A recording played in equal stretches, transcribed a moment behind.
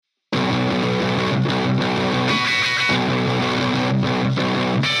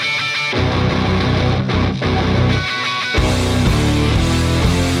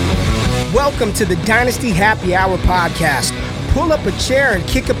Welcome to the Dynasty Happy Hour podcast. Pull up a chair and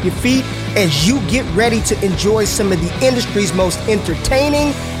kick up your feet as you get ready to enjoy some of the industry's most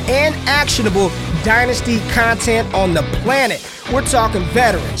entertaining and actionable Dynasty content on the planet. We're talking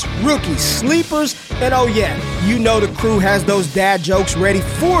veterans, rookies, sleepers, and oh yeah, you know the crew has those dad jokes ready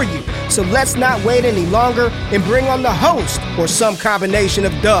for you. So let's not wait any longer and bring on the host or some combination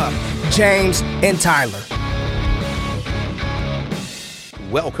of Doug, James, and Tyler.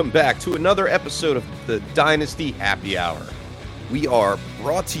 Welcome back to another episode of the Dynasty Happy Hour. We are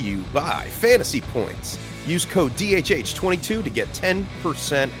brought to you by Fantasy Points. Use code DHH22 to get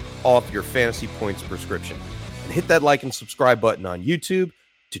 10% off your Fantasy Points prescription. And hit that like and subscribe button on YouTube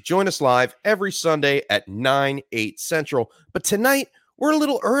to join us live every Sunday at 9/8 Central. But tonight, we're a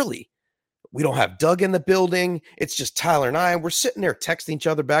little early. We don't have Doug in the building. It's just Tyler and I. And we're sitting there texting each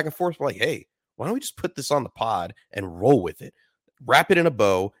other back and forth. We're like, hey, why don't we just put this on the pod and roll with it? Wrap it in a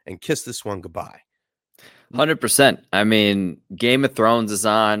bow and kiss this one goodbye. 100%. I mean, Game of Thrones is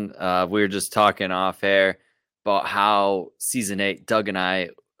on. We were just talking off air about how season 8, Doug and I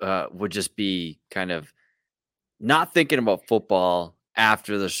would just be kind of not thinking about football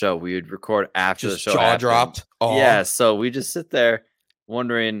after the show. We would record after Just the show. jaw dropped. Oh. Yeah. So we just sit there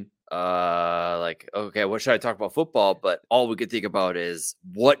wondering, like, okay, what should I talk about football? But all we could think about is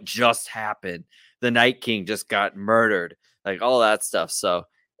what just happened. The Night King just got murdered. Like all that stuff. So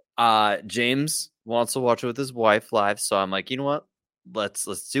James wants to watch it with his wife live. So I'm like, you know what?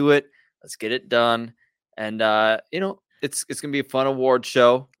 Let's do it. Let's get it done. And it's gonna be a fun award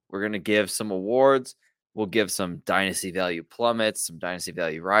show. We're gonna give some awards. We'll give some dynasty value plummets, some dynasty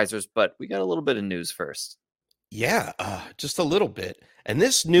value risers, but we got a little bit of news first. Yeah, just a little bit. And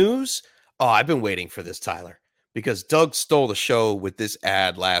this news, I've been waiting for this, Tyler, because Doug stole the show with this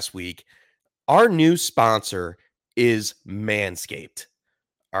ad last week. Our new sponsor is Manscaped.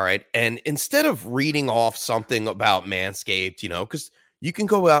 All right. And instead of reading off something about Manscaped, because you can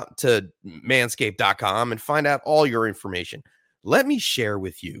go out to manscaped.com and find out all your information. Let me share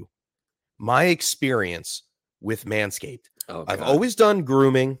with you my experience with Manscaped. Oh, I've always done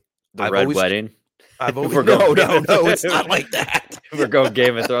grooming. Wedding. I've always No, it's not like that. We're going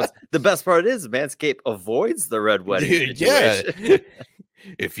Game of Thrones. The best part is Manscaped avoids the red wedding. Dude, yeah.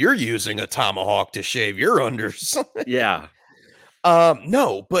 If you're using a tomahawk to shave your unders. Yeah.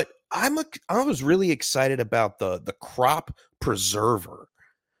 No, but I was really excited about the crop preserver.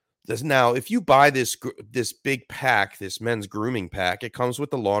 Now, if you buy this big pack, this men's grooming pack, it comes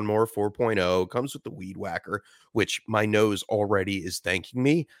with the lawnmower 4.0, comes with the weed whacker, which my nose already is thanking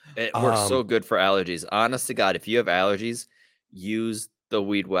me. It works so good for allergies. Honest to God, if you have allergies, use the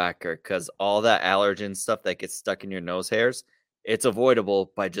weed whacker because all that allergen stuff that gets stuck in your nose hairs, it's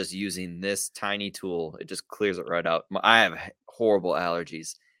avoidable by just using this tiny tool. It just clears it right out. I have horrible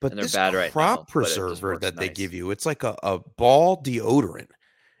allergies, but and they're this bad right now. crop preserver that they nice. give you, it's like a ball deodorant.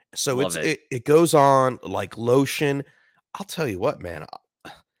 So Love it goes on like lotion. I'll tell you what, man.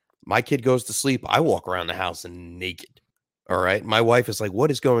 My kid goes to sleep. I walk around the house and naked. All right. My wife is like, "What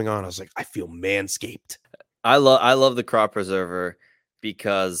is going on?" I was like, "I feel manscaped." I love the crop preserver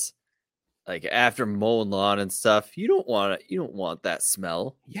because, like, after mowing lawn and stuff, you don't want that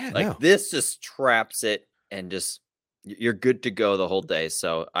smell. Yeah, like this just traps it and just you're good to go the whole day.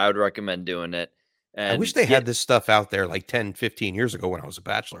 So I would recommend doing it. And I wish they had this stuff out there like 10, 15 years ago when I was a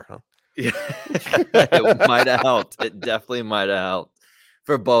bachelor, huh? Yeah, it might have helped. It definitely might have helped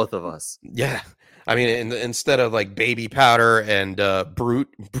for both of us. Yeah. I mean, instead of like baby powder and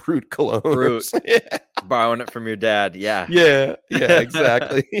brute cologne. Borrowing it from your dad. Yeah. Yeah,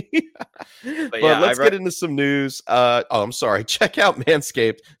 exactly. But yeah, let's get into some news. I'm sorry. Check out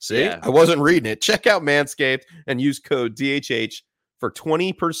Manscaped. See, Yeah. I wasn't reading it. Check out Manscaped and use code DHH for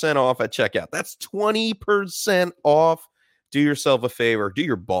 20% off at checkout. That's 20% off. Do yourself a favor. Do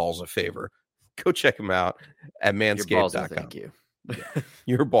your balls a favor. Go check them out at manscaped.com. Thank you.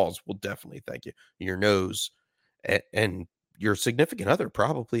 Your balls will definitely thank you. Your nose and your significant other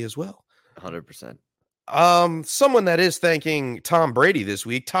probably as well. 100%. Someone that is thanking Tom Brady this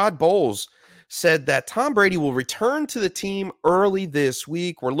week, Todd Bowles, said that Tom Brady will return to the team early this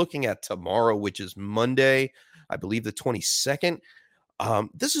week. We're looking at tomorrow, which is Monday, I believe the 22nd.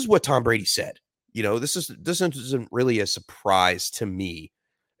 This is what Tom Brady said. This isn't really a surprise to me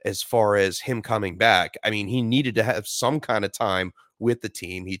as far as him coming back. I mean, he needed to have some kind of time with the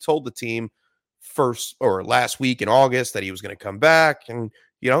team. He told the team last week in August that he was going to come back, and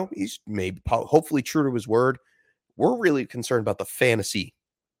he's hopefully true to his word. We're really concerned about the fantasy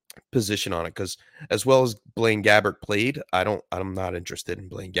position on it because as well as Blaine Gabbert played, I'm not interested in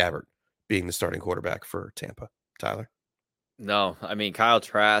Blaine Gabbert being the starting quarterback for Tampa. Tyler. No, I mean Kyle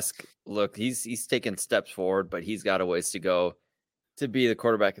Trask. Look, he's taken steps forward, but he's got a ways to go to be the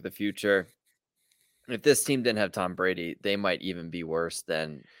quarterback of the future. If this team didn't have Tom Brady, they might even be worse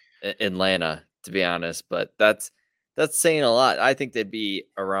than Atlanta, to be honest. But that's saying a lot. I think they'd be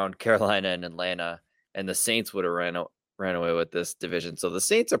around Carolina and Atlanta, and the Saints would have ran away with this division. So the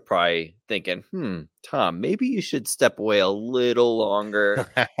Saints are probably thinking, Tom, maybe you should step away a little longer,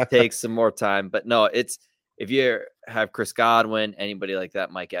 take some more time. But no, if you have Chris Godwin, anybody like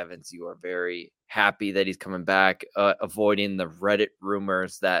that, Mike Evans, you are very happy that he's coming back, avoiding the Reddit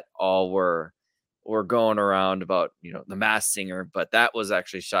rumors that all were going around about, the Masked Singer, but that was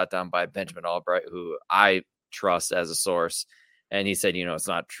actually shot down by Benjamin Albright, who I trust as a source. And he said, it's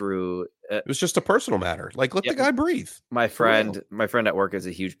not true. It was just a personal matter. Like, let the guy breathe. My friend at work is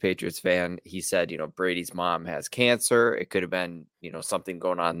a huge Patriots fan. He said, Brady's mom has cancer. It could have been, something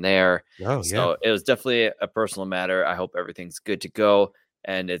going on there. Oh, so it was definitely a personal matter. I hope everything's good to go.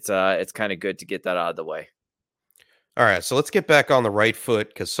 And it's kind of good to get that out of the way. All right, so let's get back on the right foot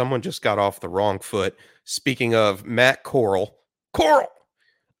because someone just got off the wrong foot. Speaking of Matt Corral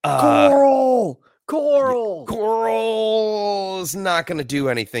is not going to do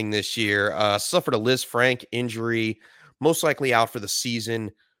anything this year. Suffered a Liz Frank injury, most likely out for the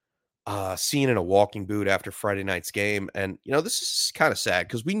season. Seen in a walking boot after Friday night's game. And, this is kind of sad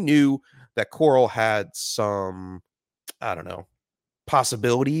because we knew that Corral had some,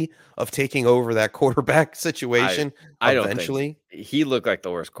 possibility of taking over that quarterback situation eventually. Don't think he looked like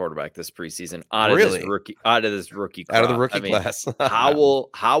the worst quarterback this preseason out of this rookie crop. Out of the rookie class.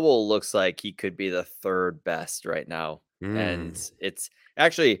 Howell looks like he could be the third best right now. And it's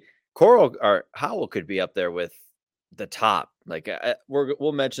actually Howell could be up there with the top. Like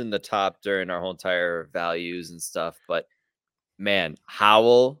we'll mention the top during our whole entire values and stuff, but man,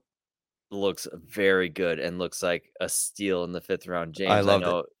 Howell looks very good and looks like a steal in the 5th round. James, I love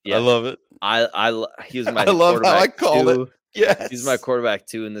it. Yeah, I love it. He was my I love how I called it. Yes, he's my quarterback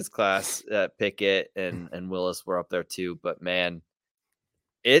too in this class. Pickett and Willis were up there too. But man,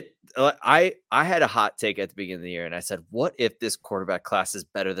 I had a hot take at the beginning of the year, and I said, "What if this quarterback class is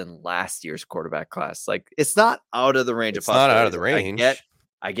better than last year's quarterback class? Like, it's not out of the range of possibilities. It's not out of the range.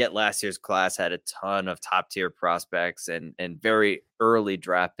 I get last year's class had a ton of top tier prospects and very early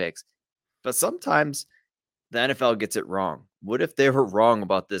draft picks. But sometimes the NFL gets it wrong. What if they were wrong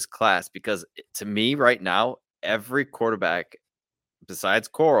about this class? Because to me right now, every quarterback besides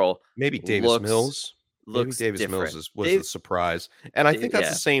Corral, maybe Davis Mills. Looks maybe Davis different. Mills was the surprise. And I think that's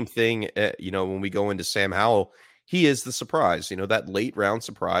the same thing, when we go into Sam Howell, he is the surprise, that late round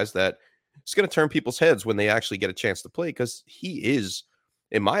surprise that is going to turn people's heads when they actually get a chance to play because he is,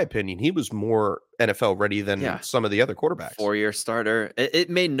 in my opinion, he was more NFL ready than some of the other quarterbacks. 4-year starter. It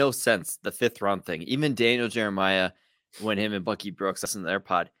made no sense, the 5th round thing. Even Daniel Jeremiah, when him and Bucky Brooks, that's in their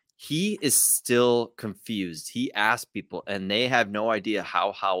pod, he is still confused. He asked people, and they have no idea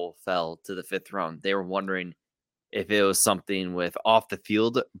how Howell fell to the 5th round. They were wondering if it was something with off the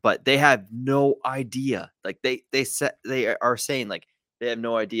field, but they have no idea. Like they are saying, like they have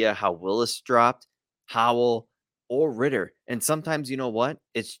no idea how Willis dropped, Howell, or Ritter. And sometimes, you know what?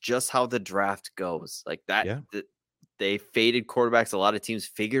 It's just how the draft goes. Like that, they faded quarterbacks. A lot of teams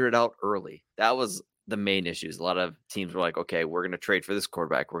figured it out early. That was the main issues. A lot of teams were like, okay, we're going to trade for this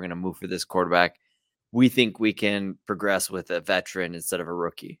quarterback. We're going to move for this quarterback. We think we can progress with a veteran instead of a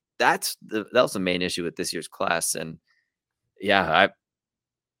rookie. That was the main issue with this year's class. And I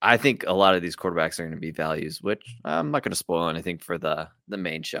think a lot of these quarterbacks are going to be values, which I'm not going to spoil anything for the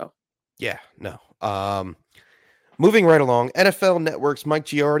main show. Yeah, no. Moving right along, NFL Network's Mike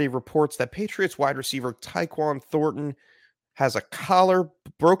Giardi reports that Patriots wide receiver Tyquan Thornton has a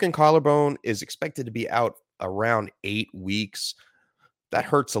broken collarbone, is expected to be out around 8 weeks. That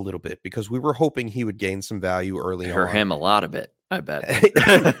hurts a little bit because we were hoping he would gain some value early on. Hurt him a lot of it, I bet.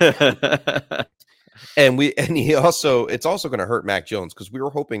 It's also going to hurt Mac Jones because we were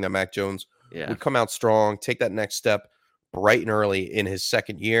hoping that Mac Jones would come out strong, take that next step bright and early in his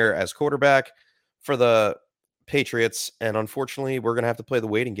second year as quarterback for the Patriots. And unfortunately, we're going to have to play the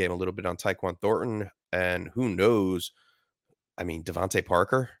waiting game a little bit on Tyquan Thornton. And who knows? I mean, Devontae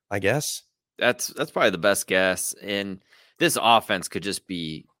Parker, I guess. That's probably the best guess. And this offense could just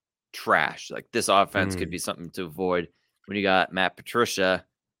be trash. Like this offense could be something to avoid when you got Matt Patricia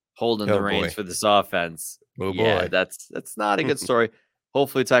holding the reins for this offense. Oh boy, that's not a good story.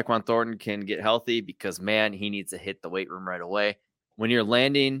 Hopefully Tyquan Thornton can get healthy because man, he needs to hit the weight room right away. When you're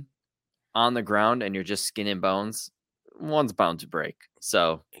landing on the ground and you're just skin and bones, one's bound to break.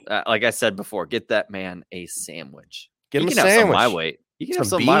 So, like I said before, get that man a sandwich. Get him a sandwich. My weight. You can have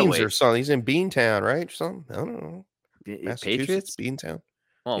some beans or something. He's in Beantown, right? Something. I don't know. Patriots? Beantown.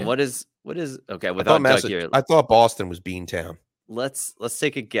 Well, Yeah. what is okay? Without Doug here, I thought Boston was Beantown. let's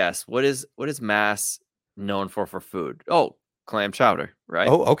take a guess. What is Mass known for food? Oh, clam chowder, right?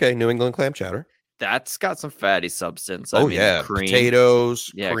 Oh, okay. New England clam chowder. That's got some fatty substance. Oh, yeah. Cream.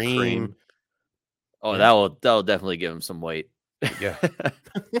 Potatoes, Yeah, cream. Oh, Yeah. that'll definitely give him some weight. Yeah.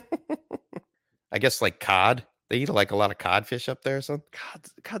 I guess like cod. They eat like a lot of codfish up there or something.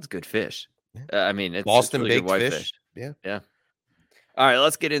 Cod's good fish. Yeah. It's Boston really baked good white fish. Yeah. Yeah. All right,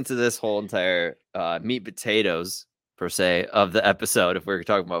 let's get into this whole entire meat potatoes per se of the episode if we're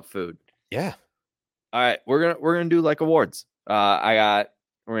talking about food. Yeah. All right, we're gonna do like awards. We're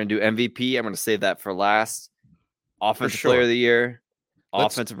gonna do MVP. I'm gonna save that for last. Offensive player of the year,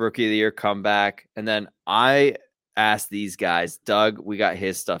 offensive rookie of the year, comeback, and then I asked these guys. Doug, we got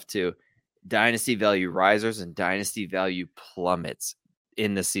his stuff too. Dynasty value risers and dynasty value plummets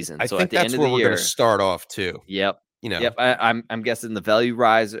in the season. I so think at the that's end where of the we're year, going to start off too. Yep. You know. Yep. I'm guessing the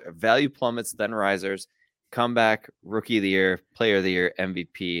value plummets, then risers, comeback, rookie of the year, player of the year,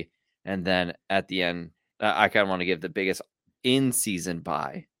 MVP, and then at the end, I kind of want to give the biggest in season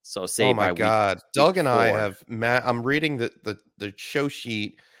buy. So say, oh my God, Doug and I have I'm reading the show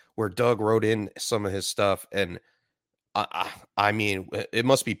sheet where Doug wrote in some of his stuff, and I mean, it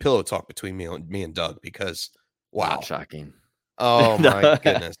must be pillow talk between me and Doug because wow, not shocking. Oh my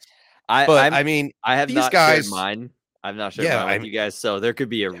goodness. I mean, I have these not guys, shared mine. I've not shared mine with you guys, so there could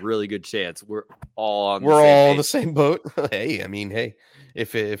be a really good chance we're all on the same boat. Hey, I mean, hey,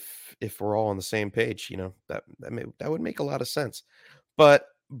 if we're all on the same page, you know, that would make a lot of sense. But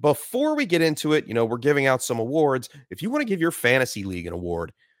before we get into it, you know, we're giving out some awards. If you want to give your fantasy league an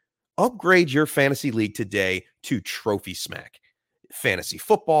award, upgrade your fantasy league today to Trophy Smack. Fantasy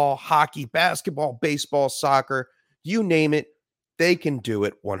football, hockey, basketball, baseball, soccer, you name it, they can do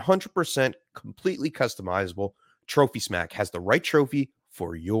it. 100% completely customizable. Trophy Smack has the right trophy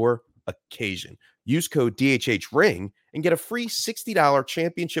for your occasion. Use code DHHRING and get a free $60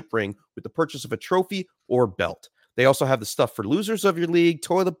 championship ring with the purchase of a trophy or belt. They also have the stuff for losers of your league,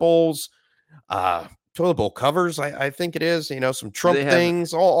 toilet bowls, toilet bowl covers, I think it is, you know, some Trump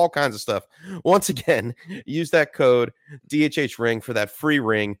things, all kinds of stuff. Once again, use that code DHHRING for that free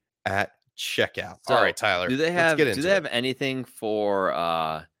ring at checkout. So, all right, Tyler. Do they have anything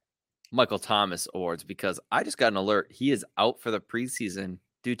for Michael Thomas awards? Because I just got an alert. He is out for the preseason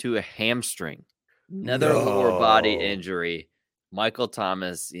due to a hamstring. Another lower body injury. Michael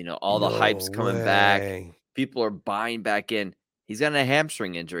Thomas, you know, all the hype's coming back. People are buying back in. He's got a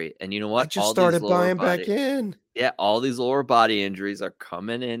hamstring injury. And you know what? I just started buying back in. Yeah, all these lower body injuries are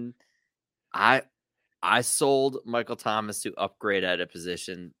coming in. I sold Michael Thomas to upgrade at a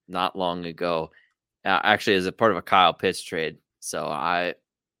position not long ago. Actually, as a part of a Kyle Pitts trade. So I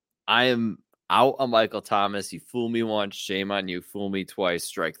am out on Michael Thomas. You fool me once, shame on you. Fool me twice,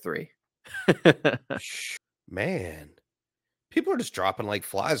 strike three. Man, people are just dropping like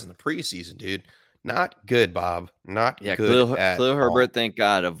flies in the preseason, dude. Not good, Bob. Not good. Khalil Herbert, thank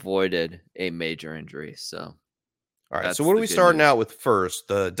God, avoided a major injury. So, all right. So, what are we starting out with first?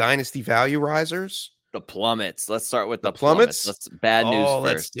 The dynasty value risers, the plummets. Let's start with the plummets. Bad news first.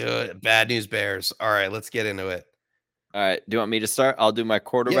 Let's do it. Bad news bears. All right, let's get into it. All right. Do you want me to start? I'll do my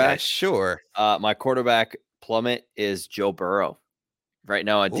quarterback. Yeah, sure. My quarterback plummet is Joe Burrow. Right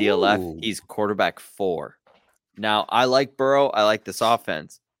now at DLF, he's quarterback 4. Now, I like Burrow. I like this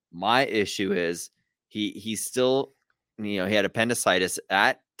offense. My issue is he's still, you know, he had appendicitis.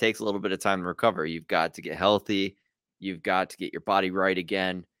 That takes a little bit of time to recover. You've got to get healthy. You've got to get your body right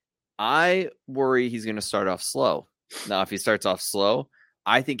again. I worry he's going to start off slow. Now, if he starts off slow,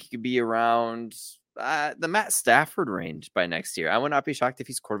 I think he could be around the Matt Stafford range by next year. I would not be shocked if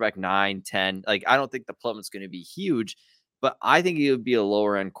he's quarterback 9, 10. Like, I don't think the plummet's going to be huge, but I think he would be a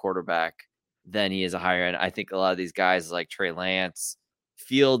lower end quarterback than he is a higher end. I think a lot of these guys like Trey Lance,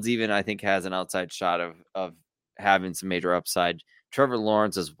 Fields even, I think, has an outside shot of having some major upside. Trevor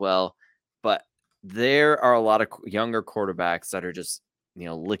Lawrence as well. But there are a lot of younger quarterbacks that are just, you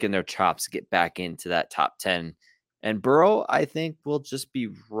know, licking their chops to get back into that top 10. And Burrow, I think, will just be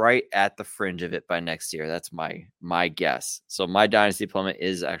right at the fringe of it by next year. That's my guess. So my dynasty plummet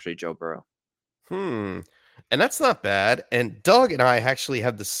is actually Joe Burrow. And that's not bad. And Doug and I actually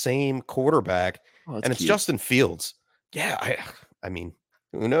have the same quarterback, and it's cute. Justin Fields. Yeah, I mean,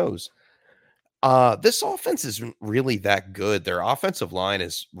 who knows? This offense isn't really that good. Their offensive line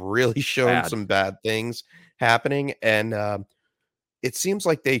has really shown some bad things happening. And it seems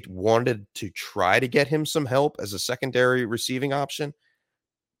like they wanted to try to get him some help as a secondary receiving option,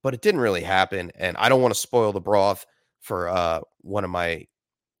 but it didn't really happen. And I don't want to spoil the broth for one of my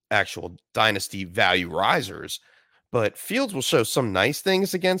actual dynasty value risers, But Fields will show some nice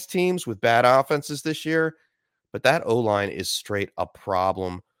things against teams with bad offenses this year. But that O-line is straight a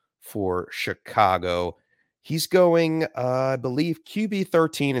problem for Chicago. He's going, I believe, QB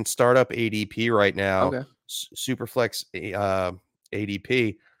 13 in startup ADP right now. Okay. Superflex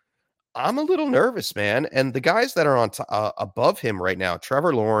ADP. I'm a little nervous, man. And the guys that are on above him right now,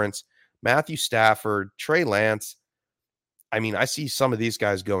 Trevor Lawrence, Matthew Stafford, Trey Lance. I mean, I see some of these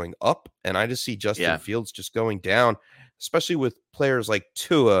guys going up, and I just see Justin Fields just going down, especially with players like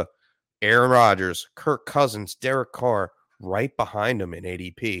Tua, Aaron Rodgers, Kirk Cousins, Derek Carr right behind him in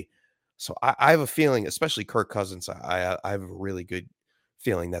ADP. So I have a feeling, especially Kirk Cousins, I have a really good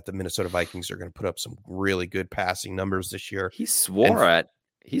feeling that the Minnesota Vikings are going to put up some really good passing numbers this year. He swore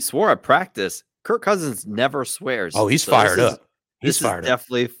at practice. Kirk Cousins never swears. Oh, he's fired up. He's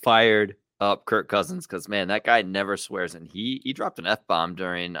definitely fired up Kirk Cousins, because, man, that guy never swears. And he dropped an F-bomb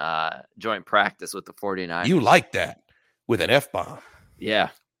during joint practice with the 49ers. You like that with an F-bomb. Yeah.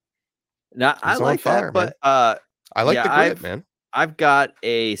 Now, I like that, but I like the grit, man. I've got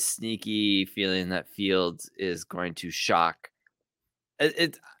a sneaky feeling that Fields is going to shock.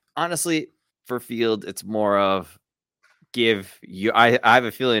 It's honestly, for Fields, it's more of give you. I have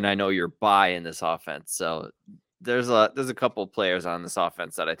a feeling I know your buy in this offense. So there's a couple of players on this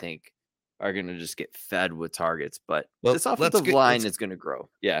offense that I think are going to just get fed with targets, but this offensive line is going to grow.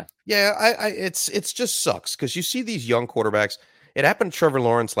 Yeah. It's just sucks because you see these young quarterbacks. It happened to Trevor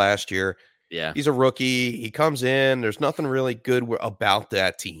Lawrence last year. Yeah. He's a rookie. He comes in. There's nothing really good about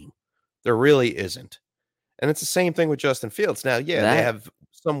that team. There really isn't. And it's the same thing with Justin Fields. Now, they have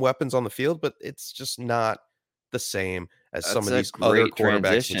some weapons on the field, but it's just not the same as some of these other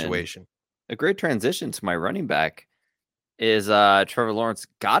quarterback situation. A great transition to my running back is Trevor Lawrence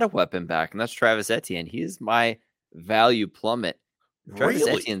got a weapon back, and that's Travis Etienne. He is my value plummet. Travis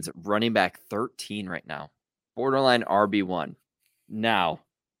Etienne's running back 13 right now, borderline RB1. Now,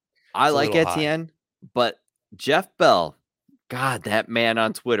 I like Etienne, but Jeff Bell, God, that man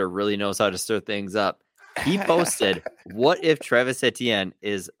on Twitter really knows how to stir things up. He posted, what if Travis Etienne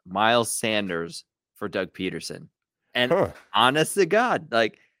is Miles Sanders for Doug Peterson? And honest to God,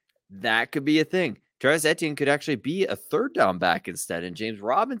 like, that could be a thing. Travis Etienne could actually be a third down back instead, and James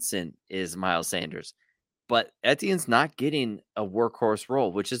Robinson is Miles Sanders. But Etienne's not getting a workhorse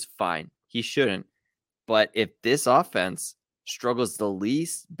role, which is fine. He shouldn't. But if this offense struggles the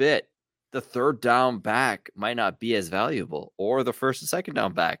least bit, the third down back might not be as valuable, or the first and second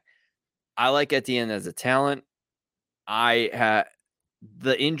down back. I like Etienne as a talent.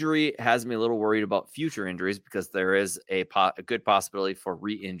 The injury has me a little worried about future injuries, because there is a good possibility for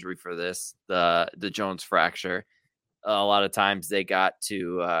re-injury for this, the Jones fracture. A lot of times they got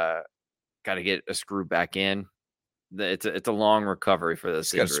to get a screw back in. It's a long recovery for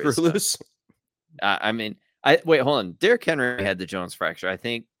this injury. Got screw loose. Wait, hold on. Derrick Henry had the Jones fracture. I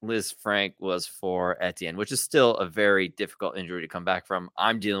think Liz Frank was for Etienne, which is still a very difficult injury to come back from.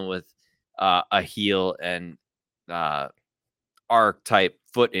 I'm dealing with a heel and arc type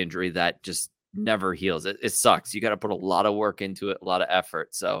foot injury that just never heals. It sucks. You got to put a lot of work into it, a lot of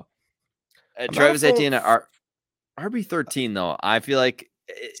effort. So Travis Etienne at RB13, though, I feel like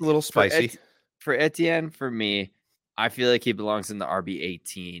it's a little spicy for Etienne. For me, I feel like he belongs in the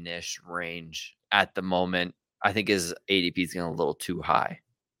RB18-ish range at the moment. I think his ADP is getting a little too high.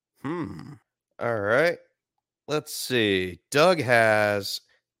 All right. Let's see. Doug has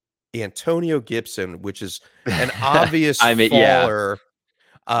Antonio Gibson, which is an obvious faller.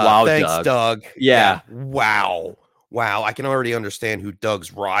 Wow, thanks, Doug. Yeah. Wow. I can already understand who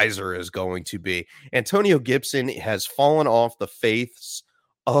Doug's riser is going to be. Antonio Gibson has fallen off the face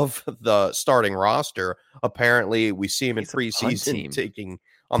of the starting roster. Apparently, we see him in preseason taking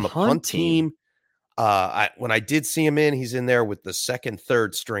on the punt team. When I did see him he's in there with the second,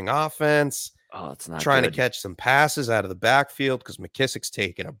 third string offense. Oh, it's not trying good. to catch some passes out of the backfield because McKissick's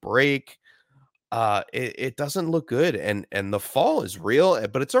taking a break. It doesn't look good, and the fall is real,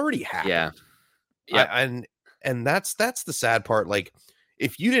 but it's already happened. Yeah. And that's the sad part. Like,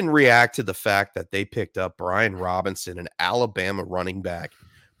 if you didn't react to the fact that they picked up Brian Robinson, an Alabama running back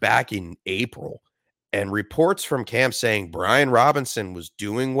in April, and reports from camp saying Brian Robinson was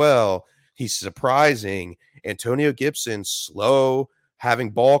doing well, he's surprising, Antonio Gibson slow,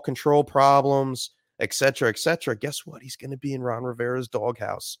 having ball control problems, etc., guess what? He's going to be in Ron Rivera's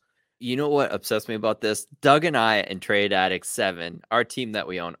doghouse. You know what upsets me about this? Doug and I in Trade Addict 7, our team that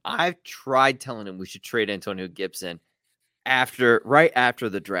we own, I've tried telling him we should trade Antonio Gibson right after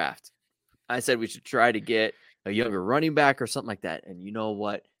the draft. I said we should try to get a younger running back or something like that. And you know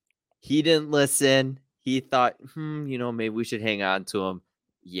what? He didn't listen. He thought, maybe we should hang on to him.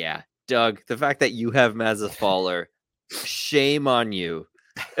 Yeah, Doug, the fact that you have him as a faller Shame on you.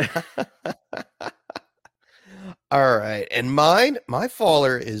 All right. And my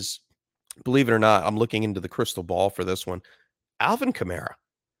faller is, believe it or not, I'm looking into the crystal ball for this one. Alvin Kamara.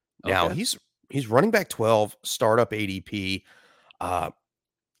 Now Okay. he's running back 12, startup ADP.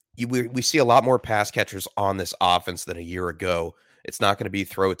 We see a lot more pass catchers on this offense than a year ago. It's not going to be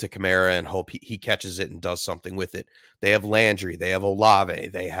throw it to Kamara and hope he catches it and does something with it. They have Landry. They have Olave.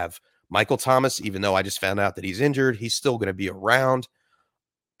 They have Michael Thomas, even though I just found out that he's injured. He's still going to be around.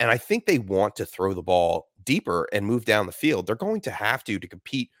 And I think they want to throw the ball deeper and move down the field. They're going to have to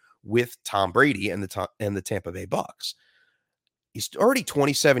compete with Tom Brady and the Tampa Bay Bucks. He's already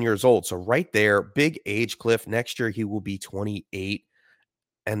 27 years old. So right there, big age cliff. Next year, he will be 28.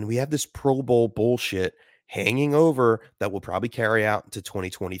 And we have this Pro Bowl bullshit hanging over that will probably carry out into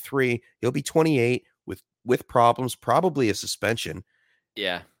 2023. He'll be 28 with problems, probably a suspension.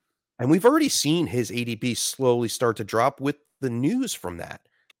 Yeah. And we've already seen his ADP slowly start to drop with the news from that.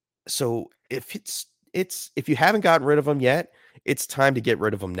 So if if you haven't gotten rid of him yet, it's time to get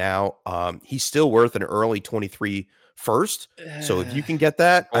rid of him now. He's still worth an early 23 first. So if you can get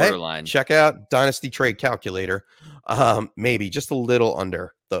that, Borderline. check out Dynasty Trade Calculator. Maybe just a little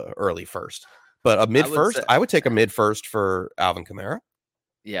under the early first, but a mid first. I would take a mid first for Alvin Kamara.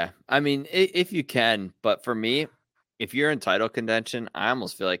 Yeah, I mean, if you can, but for me, if you're in title contention, I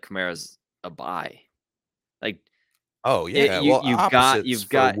almost feel like Kamara's a buy. Like, oh yeah, you've got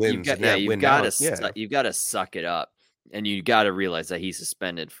to suck it up, and you got to realize that he's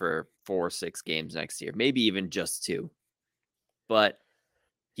suspended for 4 or 6 games next year, maybe even just 2. But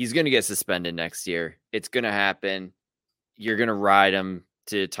he's going to get suspended next year. It's going to happen. You're going to ride him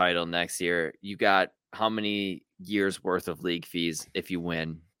to title next year. You got how many years worth of league fees if you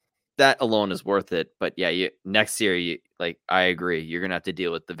win? That alone is worth it. But yeah, next year, I agree. You're going to have to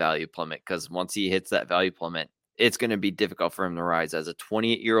deal with the value plummet, because once he hits that value plummet, it's going to be difficult for him to rise as a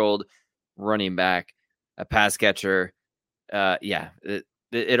 28-year-old running back, a pass catcher.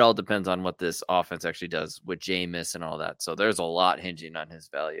 It all depends on what this offense actually does with Jameis and all that. So there's a lot hinging on his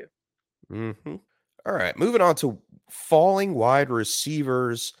value. Mm-hmm. All right, moving on to falling wide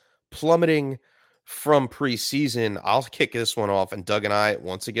receivers, plummeting from preseason. I'll kick this one off, and Doug and I,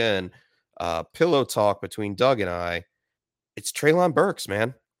 once again, pillow talk between Doug and I. It's Treylon Burks,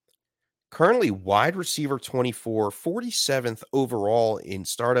 man. Currently wide receiver 24, 47th overall in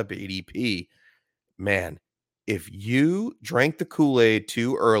startup ADP. Man, if you drank the Kool-Aid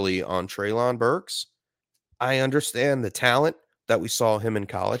too early on Treylon Burks, I understand the talent that we saw him in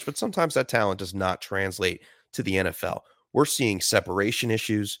college, but sometimes that talent does not translate to the NFL. We're seeing separation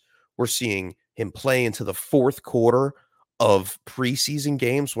issues. We're seeing him play into the fourth quarter of preseason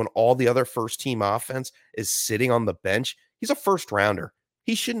games when all the other first-team offense is sitting on the bench. He's a first rounder.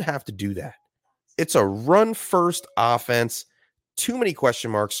 He shouldn't have to do that. It's a run-first offense. Too many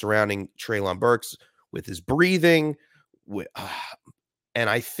question marks surrounding Treylon Burks with his breathing. And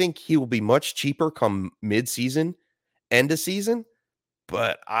I think he will be much cheaper come mid-season, end of season,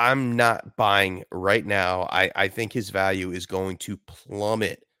 but I'm not buying right now. I think his value is going to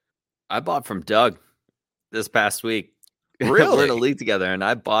plummet. I bought from Doug this past week. Really? We're in a league together, and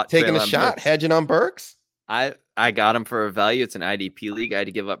I bought taking Treylon a shot, Burks. hedging on Burks. I got him for a value. It's an IDP league. I had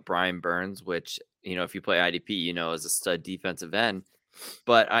to give up Brian Burns, which, if you play IDP, is a stud defensive end.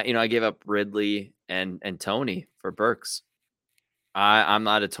 But I gave up Ridley and Tony for Burks. I'm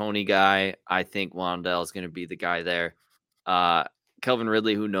not a Tony guy. I think Wan'Dale is going to be the guy there. Kelvin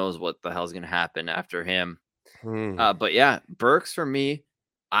Ridley, who knows what the hell is going to happen after him. But yeah, Burks for me,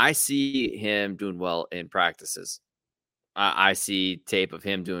 I see him doing well in practices. I see tape of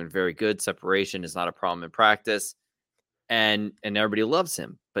him doing very good. Separation is not a problem in practice. And everybody loves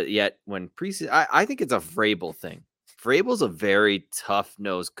him. But yet when preseason, I think it's a Vrabel thing. Vrabel's a very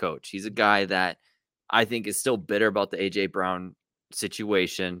tough-nosed coach. He's a guy that I think is still bitter about the A.J. Brown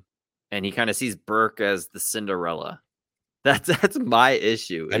situation. And he kind of sees Burke as the Cinderella. That's my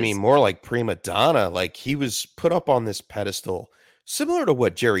issue. I mean, more like prima donna. Like, he was put up on this pedestal, similar to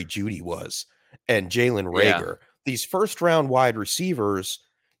what Jerry Jeudy was and Jalen Reagor. Yeah. These first-round wide receivers,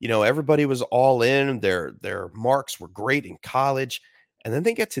 everybody was all in. Their marks were great in college. And then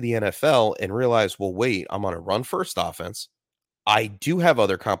they get to the NFL and realize, well, wait, I'm on a run-first offense. I do have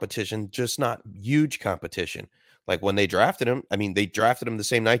other competition, just not huge competition. Like when they drafted him, they drafted him the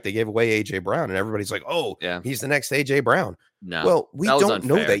same night they gave away A.J. Brown, and everybody's like, oh, yeah, he's the next A.J. Brown. No, well, we don't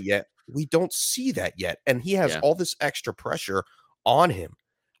know that yet. We don't see that yet. And he has all this extra pressure on him.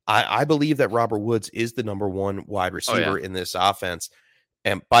 I believe that Robert Woods is the number one wide receiver in this offense,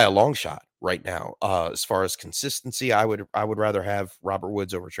 and by a long shot right now. As far as consistency, I would rather have Robert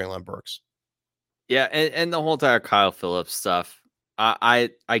Woods over Treylon Burks. Yeah, and the whole entire Kyle Phillips stuff. I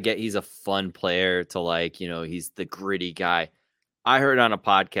get he's a fun player to like. He's the gritty guy. I heard on a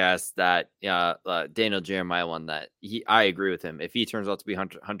podcast that Daniel Jeremiah one that I agree with him. If he turns out to be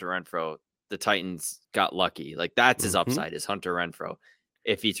Hunter Renfrow, the Titans got lucky. Like that's his upside is Hunter Renfrow.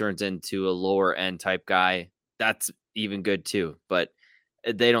 If he turns into a lower end type guy, that's even good too. But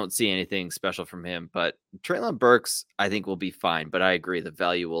they don't see anything special from him. But Treylon Burks, I think, will be fine. But I agree, the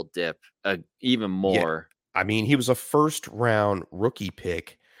value will dip even more. Yeah. I mean, he was a first round rookie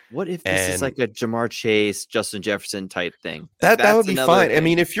pick. What if this is like a Jamar Chase, Justin Jefferson type thing? That would be fine. Thing. I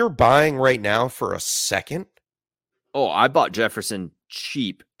mean, if you're buying right now for a second. Oh, I bought Jefferson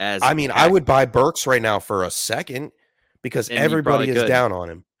cheap as. I mean, I would buy Burks right now for a second because everybody is down on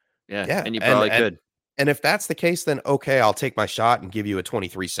him. Yeah. And you probably could. And if that's the case, then okay, I'll take my shot and give you a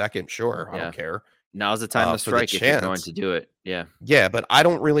 23-second. Sure. I don't care. Now's the time to strike if you're going to do it. Yeah. Yeah. But I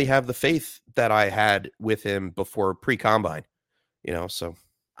don't really have the faith that I had with him before pre-combine, so.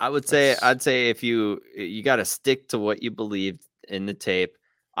 I'd say if you got to stick to what you believed in the tape.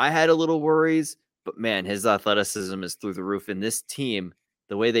 I had a little worries, but man, his athleticism is through the roof. And this team,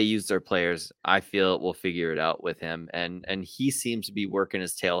 the way they use their players, I feel we'll figure it out with him. And he seems to be working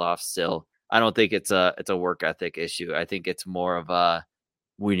his tail off still. I don't think it's a work ethic issue. I think it's more of a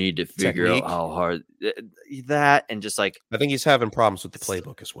we need to figure out how hard that and just like I think he's having problems with the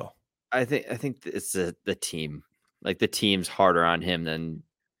playbook as well. I think it's the team. Like the team's harder on him than.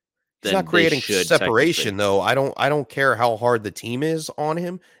 He's not creating separation, though. I don't care how hard the team is on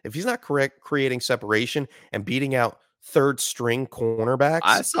him. If he's not creating separation and beating out third string cornerbacks,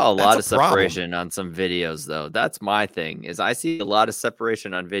 I saw a lot of separation on some videos, though. That's my thing. Is I see a lot of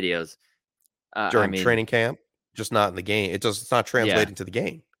separation on videos during training camp, just not in the game. It's not translating to the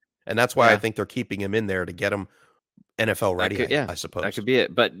game, and that's why I think they're keeping him in there to get him NFL ready. I suppose that could be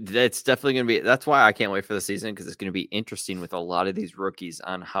it, but it's definitely going to be. That's why I can't wait for the season because it's going to be interesting with a lot of these rookies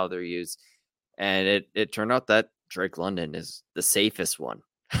on how they're used. And it turned out that Drake London is the safest one.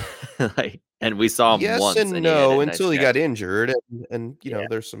 And we saw him once. Yes and no until he got injured, and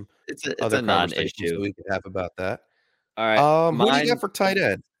there's some other conversations we could have about that. All right, who do you got for tight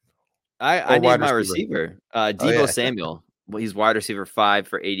end? I need my receiver, Deebo Samuel. Well, he's wide receiver 5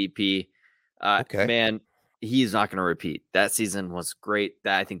 for ADP. Okay, man. He's not going to repeat. That season was great.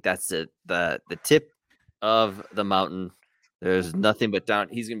 I think that's the tip of the mountain. There's nothing but down.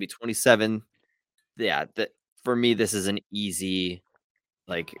 He's going to be 27. Yeah, for me, this is an easy,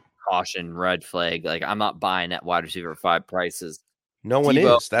 like, caution, red flag. Like, I'm not buying at wide receiver 5 prices. No one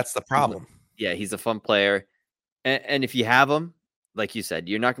is. That's the problem. Yeah, he's a fun player. And if you have him, like you said,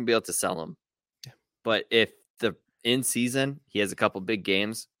 you're not going to be able to sell him. Yeah. But if in season, he has a couple big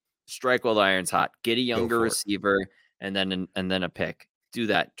games, strike while the iron's hot. Get a younger receiver and then a pick. Do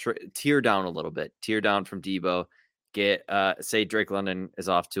that. Tear down a little bit. Tear down from Deebo. Get say Drake London is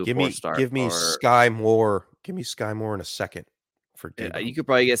off to a 4-star. Give me Sky Moore. Give me Sky Moore in a second for Deebo. You could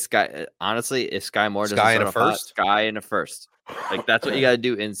probably get Sky. Honestly, if Sky Moore doesn't start off hot, Sky in a first. Like that's what you got to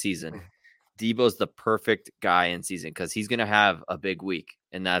do in season. Deebo's the perfect guy in season because he's going to have a big week,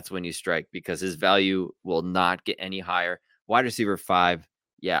 and that's when you strike because his value will not get any higher. Wide receiver 5.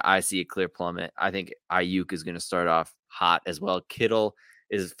 Yeah, I see a clear plummet. I think Ayuk is going to start off hot as well. Kittle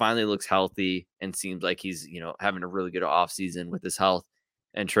finally looks healthy and seems like he's having a really good offseason with his health.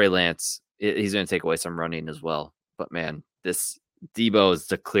 And Trey Lance, he's going to take away some running as well. But man, this Deebo is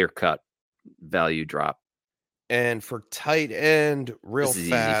the clear cut value drop. And for tight end, this is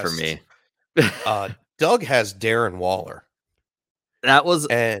fast, easy for me. Doug has Darren Waller. That was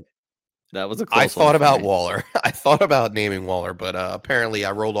a close I thought about Waller. I thought about naming Waller, but apparently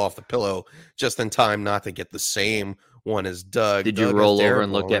I rolled off the pillow just in time not to get the same one as Doug. Did you roll over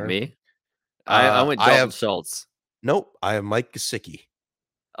and look at me? I went Dalton Schultz. Nope, I have Mike Gesicki.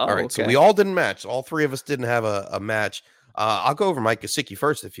 Oh, all right, okay. So we all didn't match. All three of us didn't have a match. I'll go over Mike Gesicki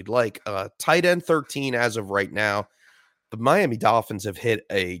first if you'd like. Tight end 13 as of right now. The Miami Dolphins have hit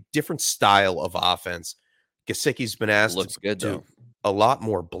a different style of offense. Gesicki's been asked to do a lot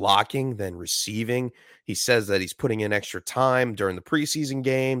more blocking than receiving. He says that he's putting in extra time during the preseason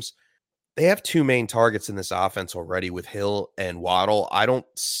games. They have 2 main targets in this offense already with Hill and Waddle. I don't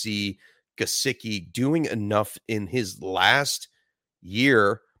see Gesicki doing enough in his last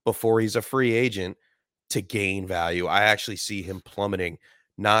year before he's a free agent to gain value. I actually see him plummeting,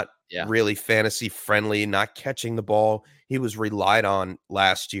 not really fantasy friendly, not catching the ball. He was relied on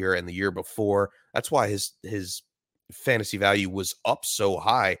last year and the year before. That's why his fantasy value was up so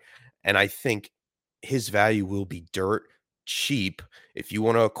high. And I think his value will be dirt cheap if you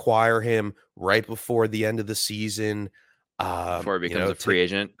want to acquire him right before the end of the season. Before he becomes a free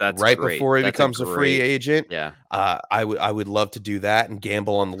agent. That's right great. before he That's becomes a free agent. Yeah. I would love to do that and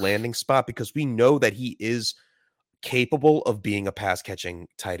gamble on the landing spot because we know that he is capable of being a pass catching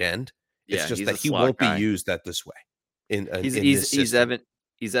tight end. It's just that he won't be used that this way.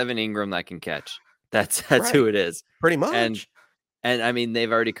 He's Evan Ingram that can catch. That's right. Who it is. Pretty much. And I mean,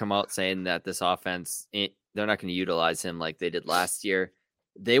 they've already come out saying that this offense, they're not going to utilize him like they did last year.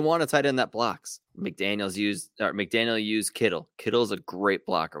 They want a tight end that blocks. McDaniel used Kittle. Kittle's a great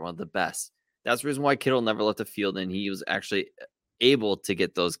blocker, one of the best. That's the reason why Kittle never left the field, and he was actually able to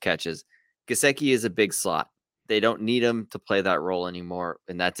get those catches. Gesicki is a big slot. They don't need him to play that role anymore,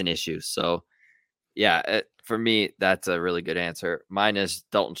 and that's an issue. So, yeah, for me, that's a really good answer. Mine is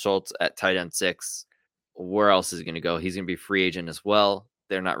Dalton Schultz at tight end 6. Where else is he going to go? He's going to be free agent as well.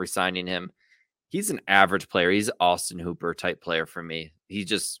 They're not re-signing him. He's an average player. He's Austin Hooper type player for me. He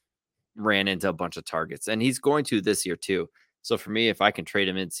just ran into a bunch of targets, and he's going to this year too. So for me, if I can trade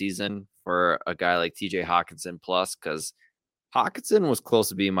him in season for a guy like TJ Hawkinson plus, because Hawkinson was close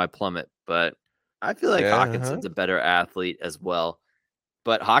to being my plummet, but I feel like Hawkinson's a better athlete as well.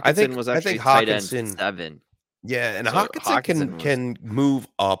 But Hawkinson was actually tight end 7. Yeah, and so Hawkinson can move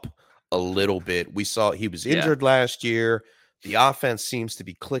up a little bit. We saw he was injured last year. The offense seems to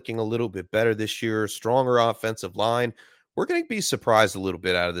be clicking a little bit better this year. Stronger offensive line. We're going to be surprised a little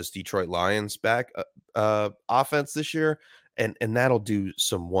bit out of this Detroit Lions back offense this year, and that'll do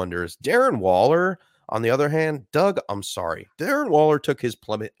some wonders. Darren Waller, on the other hand, Doug, I'm sorry. Darren Waller took his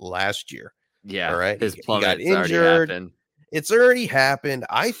plummet last year. Yeah, all right. His plummet he got injured. It's already happened.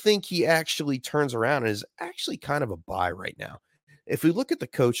 I think he actually turns around and is actually kind of a buy right now. If we look at the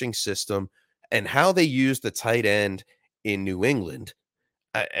coaching system and how they use the tight end in New England,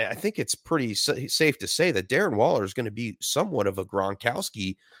 I think it's pretty safe to say that Darren Waller is going to be somewhat of a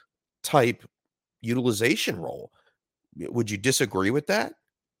Gronkowski type utilization role. Would you disagree with that?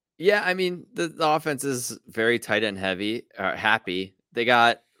 Yeah, I mean, the offense is very tight end heavy. Happy. They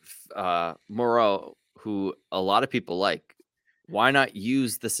got Moreau, who a lot of people like. Why not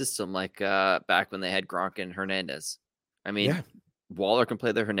use the system like back when they had Gronk and Hernandez? I mean, Waller can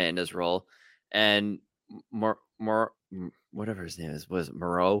play the Hernandez role, and whatever his name is, was it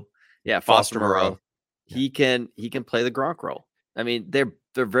Moreau? Yeah, Foster Moreau. Yeah. He can play the Gronk role. I mean, they're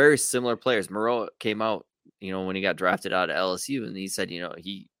very similar players. Moreau came out, when he got drafted out of LSU, and he said,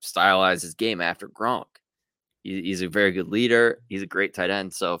 he stylized his game after Gronk. He's a very good leader. He's a great tight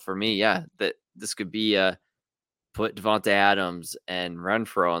end. So for me, that this could be put Devontae Adams and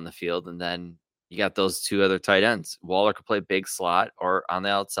Renfrow on the field, and then you got those 2 other tight ends. Waller could play big slot or on the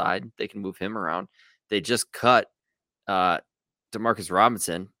outside. They can move him around. They just cut Demarcus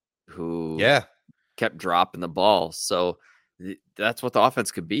Robinson, who kept dropping the ball. So that's what the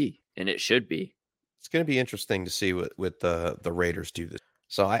offense could be, and it should be. It's going to be interesting to see what the Raiders do this.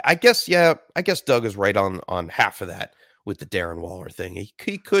 So I guess Doug is right on half of that with the Darren Waller thing.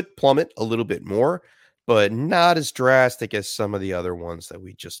 He could plummet a little bit more, but not as drastic as some of the other ones that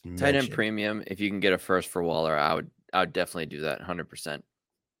we just mentioned. Tight end premium, if you can get a first for Waller, I would definitely do that 100%.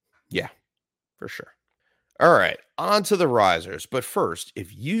 Yeah, for sure. All right, on to the risers. But first,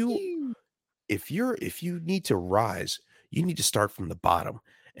 if you need to rise, you need to start from the bottom.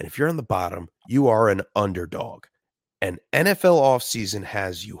 And if you're on the bottom, you are an underdog. An NFL offseason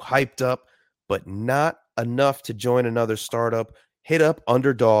has you hyped up, but not enough to join another startup. Hit up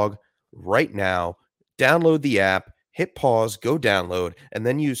Underdog right now. Download the app, hit pause, go download, and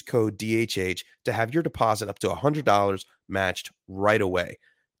then use code DHH to have your deposit up to $100 matched right away.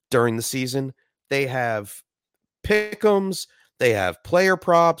 During the season, they have pick'ems, they have player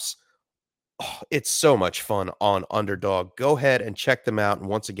props. Oh, it's so much fun on Underdog. Go ahead and check them out. And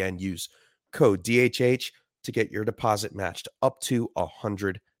once again, use code DHH to get your deposit matched up to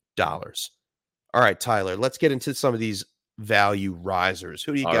 $100. All right, Tyler, let's get into some of these value risers.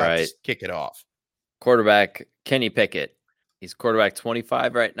 Who do you got to kick it off? Quarterback, Kenny Pickett. He's quarterback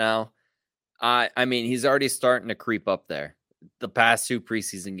 25 right now. I mean, he's already starting to creep up there. The past 2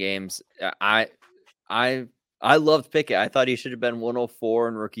 preseason games, I loved Pickett. I thought he should have been 104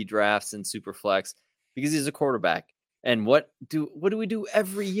 in rookie drafts and Superflex because he's a quarterback. And what do we do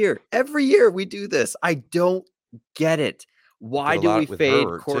every year? Every year we do this. I don't get it. Why do we fade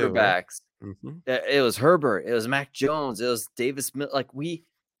Herbert quarterbacks? Too, right? It was Herbert. It was Mac Jones. It was Davis. Like, we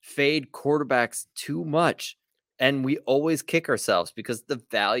fade quarterbacks too much, and we always kick ourselves because the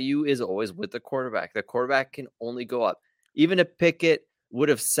value is always with the quarterback. The quarterback can only go up. Even if Pickett would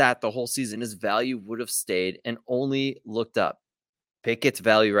have sat the whole season, his value would have stayed and only looked up. Pickett's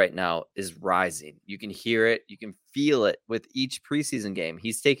value right now is rising. You can hear it. You can feel it with each preseason game.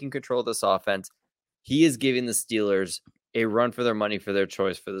 He's taking control of this offense. He is giving the Steelers a run for their money for their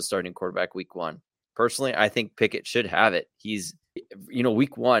choice for the starting quarterback week 1. Personally, I think Pickett should have it. He's,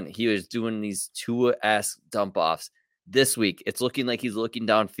 week 1, he was doing these Tua-esque dump offs. This week, it's looking like he's looking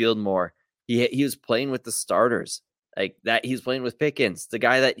downfield more. He was playing with the starters like that. He's playing with Pickens, the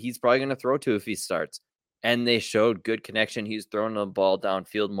guy that he's probably going to throw to if he starts. And they showed good connection. He's throwing the ball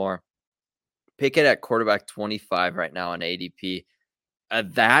downfield more. Pickett at quarterback 25 right now on ADP.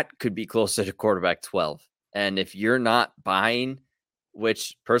 That could be closer to quarterback 12. And if you're not buying,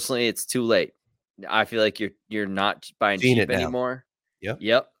 which personally it's too late. I feel like you're not buying cheap anymore.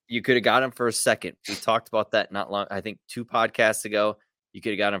 Yep. You could have got him for a second. We talked about that not long. I think 2 podcasts ago. You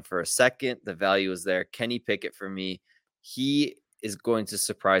could have got him for a second. The value is there. Kenny Pickett for me. He is going to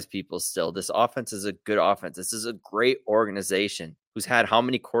surprise people still. This offense is a good offense. This is a great organization who's had how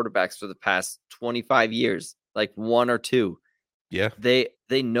many quarterbacks for the past 25 years? Like 1 or 2. Yeah. They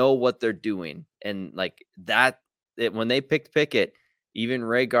know what they're doing. And like when they picked Pickett, even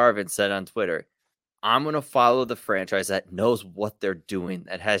Ray Garvin said on Twitter, I'm going to follow the franchise that knows what they're doing,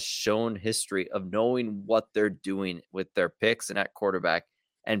 that has shown history of knowing what they're doing with their picks and at quarterback.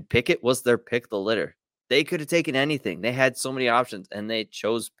 And Pickett was their pick the litter. They could have taken anything. They had so many options, and they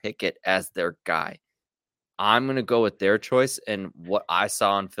chose Pickett as their guy. I'm going to go with their choice and what I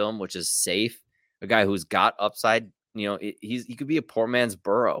saw on film, which is safe. A guy who's got upside. He could be a poor man's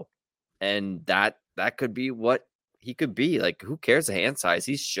Burrow, and that could be what he could be. Like, who cares the hand size?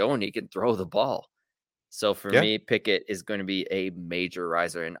 He's shown he can throw the ball. So for me, Pickett is going to be a major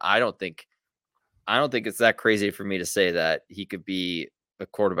riser, and I don't think it's that crazy for me to say that he could be a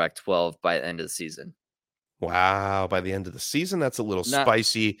quarterback 12 by the end of the season. Wow, by the end of the season, that's a little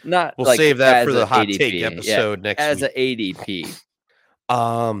spicy. We'll like save that for the hot ADP. Take episode next as week. As an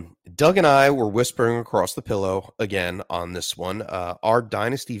ADP. Doug and I were whispering across the pillow again on this one. Our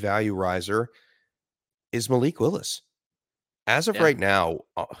dynasty value is Malik Willis. As of right now,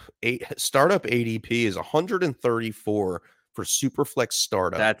 startup ADP is 134 for Superflex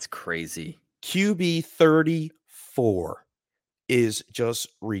startup. That's crazy. QB 34 is just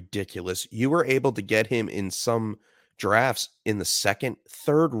ridiculous. You were able to get him in some drafts in the second,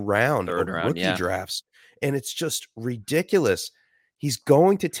 third round of rookie drafts, and it's just ridiculous. He's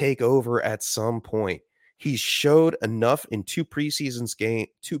going to take over at some point. He's showed enough in 2 preseason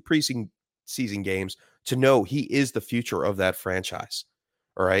games to know he is the future of that franchise.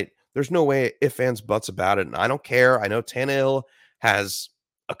 All right. There's no way ifs, ands, buts about it. And I don't care. I know Tannehill has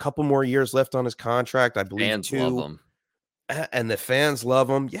a couple more years left on his contract. I believe fans 2. Love him. And the fans love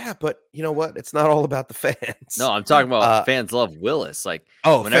him. Yeah, but you know what? It's not all about the fans. No, I'm talking about fans love Willis. Like,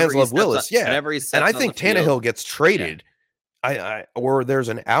 fans love Willis. Whenever he's and I think Tannehill gets traded. Or there's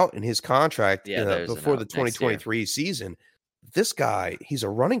an out in his contract before the 2023 season. This guy, he's a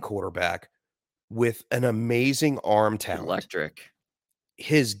running quarterback with an amazing arm talent. Electric.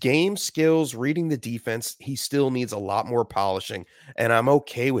 His game skills, reading the defense, he still needs a lot more polishing, and I'm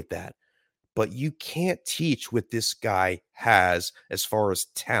okay with that. But you can't teach what this guy has as far as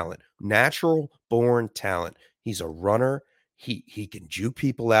talent, natural born talent. He's a runner. He can juke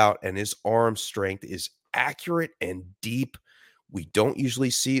people out, and his arm strength is accurate and deep. We don't usually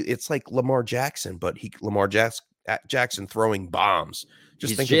see it's like Lamar Jackson, but Lamar Jackson throwing bombs.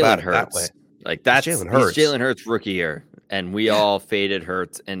 Just think about it that way. Like that's Jalen Hurts rookie year, and we all faded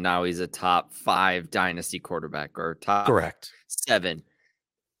Hurts, and now he's a top 5 dynasty quarterback or top 7.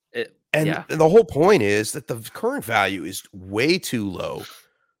 And the whole point is that the current value is way too low.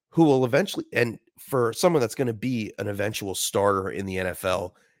 Who will eventually, and for someone that's going to be an eventual starter in the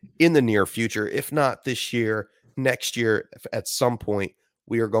NFL in the near future, if not this year, next year, at some point,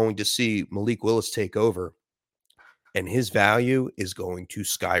 we are going to see Malik Willis take over, and his value is going to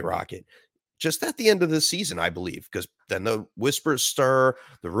skyrocket. Just at the end of the season, I believe, because then the whispers stir,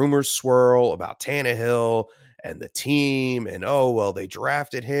 the rumors swirl about Tannehill and the team, and they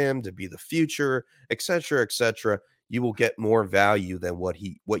drafted him to be the future, et cetera, et cetera. You will get more value than what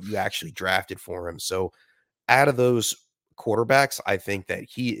you actually drafted for him. So out of those quarterbacks, I think that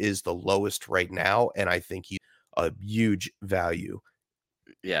he is the lowest right now, and I think he's a huge value.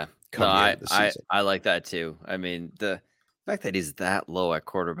 Yeah. No, I like that too. I mean, the fact that he's that low at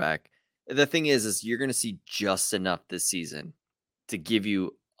quarterback, the thing is you're going to see just enough this season to give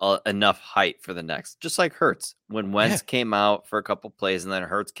you enough height for the next. Just like Hurts, when Wentz came out for a couple plays and then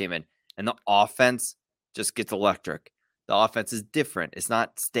Hurts came in, and the offense just gets electric. The offense is different. It's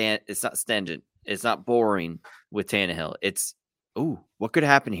not stringent. It's not boring with Tannehill. It's what could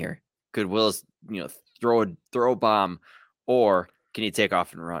happen here? Could Willis, throw a bomb, or can he take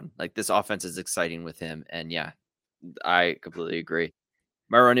off and run? Like, this offense is exciting with him, and I completely agree.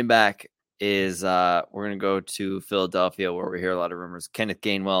 My running back is we're going to go to Philadelphia, where we hear a lot of rumors. Kenneth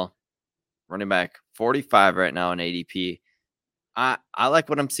Gainwell, running back, 45 right now in ADP. I like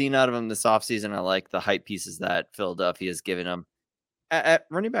what I'm seeing out of him this offseason. I like the hype pieces that Philadelphia has given him. At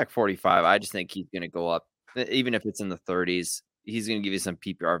running back 45, I just think he's going to go up. Even if it's in the 30s, he's going to give you some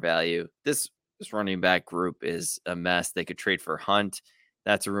PPR value. This running back group is a mess. They could trade for Hunt.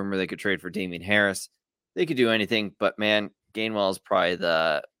 That's a rumor. They could trade for Damian Harris. They could do anything, but man, Gainwell is probably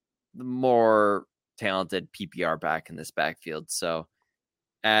the more talented PPR back in this backfield. So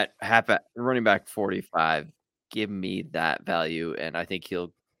at running back 45, give me that value. And I think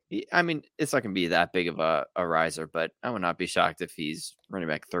it's not going to be that big of a riser, but I would not be shocked if he's running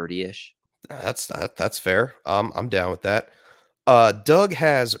back 30-ish. That's fair. I'm down with that. Doug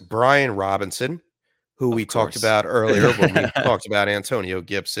has Brian Robinson, who we talked about earlier when we talked about Antonio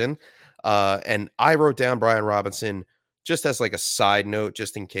Gibson. And I wrote down Brian Robinson just as like a side note,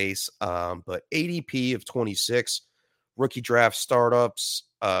 just in case. But ADP of 26, rookie draft startups,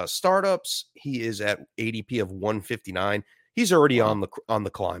 he is at ADP of 159. He's already on the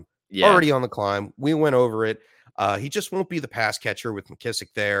climb. Yeah. Already on the climb. We went over it. He just won't be the pass catcher with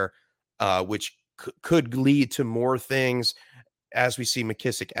McKissick there, which could lead to more things as we see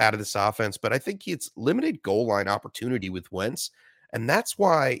McKissick out of this offense. But I think it's limited goal line opportunity with Wentz, and that's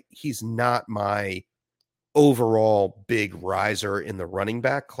why he's not my overall big riser in the running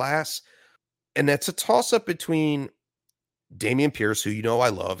back class. And that's a toss-up between Dameon Pierce, who I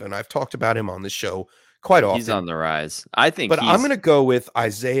love, and I've talked about him on this show quite often. He's on the rise, I think. But I'm going to go with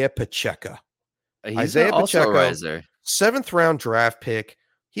Isaiah Pacheco. Isaiah Pacheco, riser. 7th round draft pick.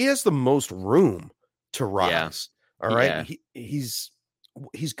 He has the most room to rise. Yeah. All right. Yeah.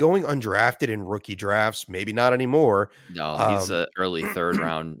 He's going undrafted in rookie drafts. Maybe not anymore. No, he's an early 3rd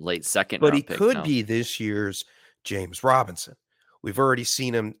round, late 2nd but round he could be this year's James Robinson. We've already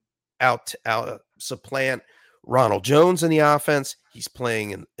seen him out supplant Ronald Jones in the offense. He's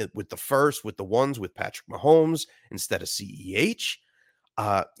playing with the ones with Patrick Mahomes instead of CEH.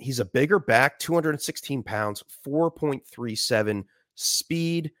 He's a bigger back, 216 pounds, 4.37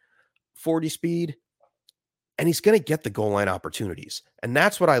 speed, 40 speed. And he's going to get the goal line opportunities. And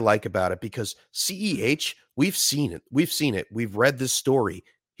that's what I like about it, because CEH, we've seen it. We've read this story.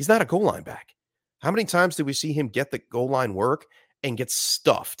 He's not a goal line back. How many times did we see him get the goal line work and get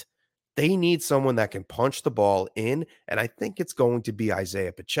stuffed? They need someone that can punch the ball in. And I think it's going to be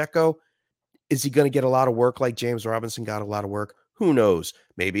Isaiah Pacheco. Is he going to get a lot of work like James Robinson got a lot of work? Who knows?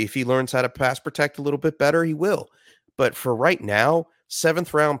 Maybe if he learns how to pass protect a little bit better, he will. But for right now,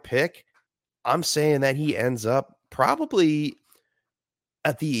 7th round pick, I'm saying that he ends up probably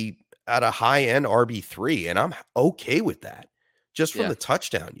at a high end RB3, and I'm okay with that, just from the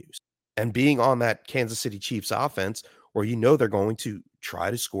touchdown use and being on that Kansas City Chiefs offense, where they're going to try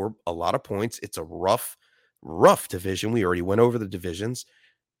to score a lot of points. It's a rough division. We already went over the divisions,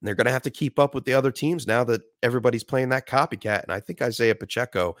 and they're going to have to keep up with the other teams now that everybody's playing that copycat. And I think Isaiah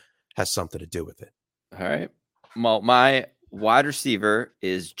Pacheco has something to do with it. All right. Well, my wide receiver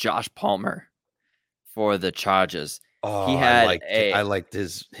is Josh Palmer for the Chargers. Oh, he had I liked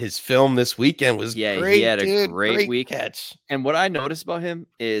his film this weekend. Was great. He had a great week. Catch. And what I noticed about him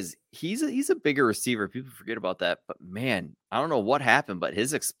is he's a bigger receiver. People forget about that, but man, I don't know what happened, but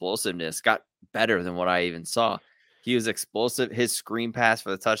his explosiveness got better than what I even saw. He was explosive. His screen pass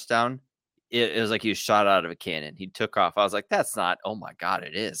for the touchdown, it was like he was shot out of a cannon. He took off. I was like, that's not. Oh my God,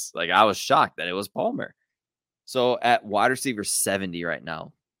 it is. Like, I was shocked that it was Palmer. So at wide receiver 70 right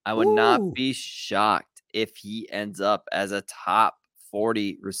now, I would not be shocked if he ends up as a top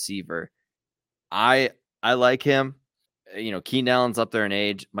 40 receiver. I like him. Keenan Allen's up there in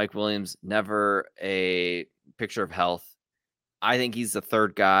age. Mike Williams, never a picture of health. I think he's the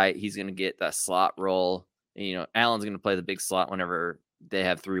 3rd guy. He's going to get that slot role. Allen's going to play the big slot whenever they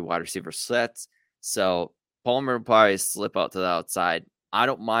have 3 wide receiver sets. So Palmer will probably slip out to the outside. I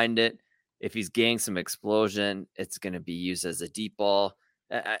don't mind it. If he's getting some explosion, it's going to be used as a deep ball.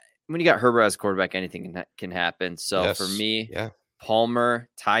 When you got Herbert as quarterback, anything can happen. So for me, Palmer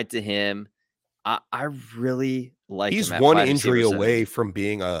tied to him. I really like him. He's one injury away from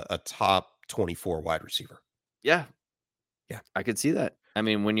being a top 24 wide receiver. Yeah. I could see that. I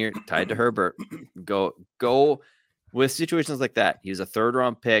mean, when you're tied to Herbert, go with situations like that. He was a 3rd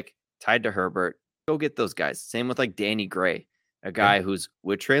round pick, tied to Herbert. Go get those guys. Same with like Danny Gray, a guy who's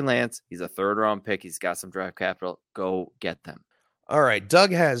with Trey Lance. He's a 3rd round pick. He's got some draft capital. Go get them. All right.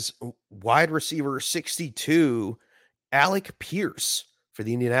 Doug has wide receiver 62, Alec Pierce for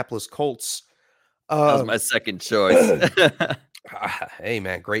the Indianapolis Colts. That was my second choice. Hey,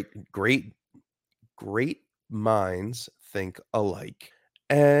 man, great minds think alike.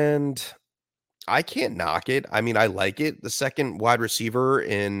 And I can't knock it. I mean, I like it. The second wide receiver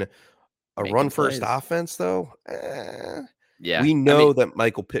in a Making run-first plays. offense, though, Yeah. we I mean, know that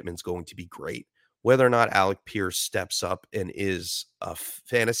Michael Pittman's going to be great. Whether or not Alec Pierce steps up and is a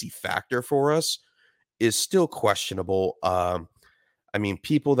fantasy factor for us is still questionable. I mean,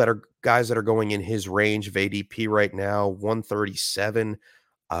 people that are guys that are going in his range of ADP right now, 137.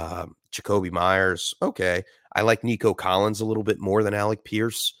 Jacoby Myers, okay. I like Nico Collins a little bit more than Alec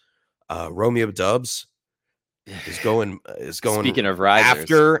Pierce. Romeo Dubs is going speaking of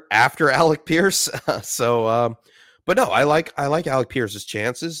risers, after Alec Pierce. But no, I like Alec Pierce's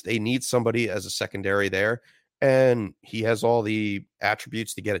chances. They need somebody as a secondary there, and he has all the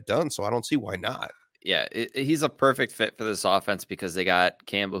attributes to get it done. So I don't see why not. yeah, he's a perfect fit for this offense because they got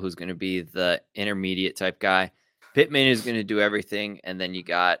Campbell, who's going to be the intermediate type guy. Pittman is going to do everything, and then you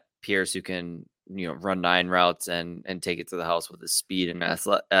got Pierce, who can run 9 routes and take it to the house with his speed and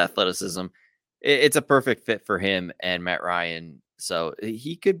athleticism. It's a perfect fit for him and Matt Ryan. So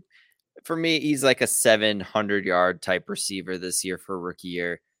he could, for me, he's like a 700-yard type receiver this year for rookie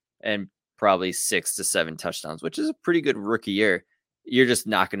year, and probably 6 to 7 touchdowns, which is a pretty good rookie year. You're just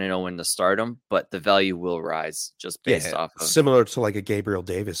not going to know when to start him, but the value will rise just based off of similar to like a Gabriel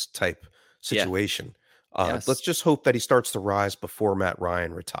Davis type situation. Yes. Let's just hope that he starts to rise before Matt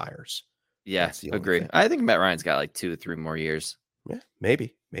Ryan retires. Yeah, agree. I think Matt Ryan's got like 2 or 3 more years. Yeah,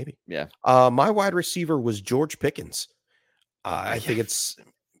 maybe. Yeah. My wide receiver was George Pickens. I think it's,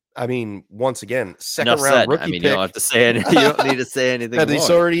 I mean, once again, second round rookie pick. You don't have to say anything. You don't need to say anything more. He's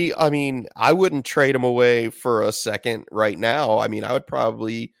already, I mean, I wouldn't trade him away for a second right now. I mean, I would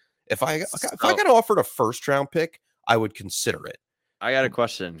probably, if I got offered a first round pick, I would consider it. I got a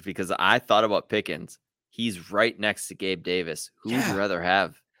question because I thought about Pickens. He's right next to Gabe Davis. Who would you rather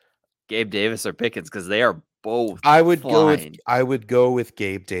have, Gabe Davis or Pickens? Because they are both. I would go with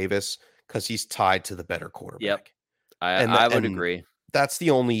Gabe Davis because he's tied to the better quarterback. Yep, I would agree.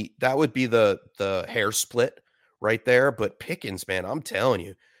 That would be the hair split right there. But Pickens, man, I'm telling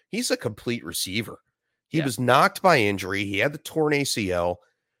you, he's a complete receiver. He was knocked by injury. He had the torn ACL.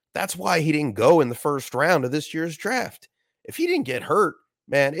 That's why he didn't go in the first round of this year's draft. If he didn't get hurt,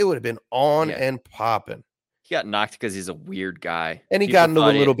 man, it would have been on and popping. He got knocked because he's a weird guy. And he got into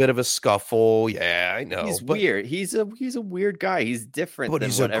a little bit of a scuffle. Yeah, I know. He's weird. He's a weird guy. He's different. But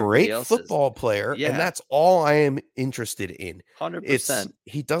he's a great football player. Yeah. And that's all I am interested in. 100%.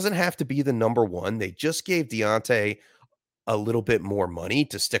 He doesn't have to be the number one. They just gave Deontay a little bit more money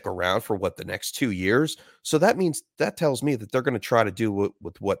to stick around for the next 2 years. So that tells me that they're going to try to do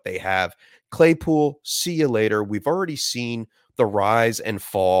with what they have. Claypool, see you later. We've already seen the rise and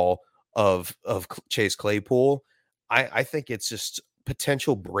fall of Chase Claypool. I think it's just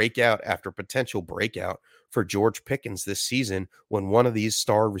potential breakout after potential breakout for George Pickens this season when one of these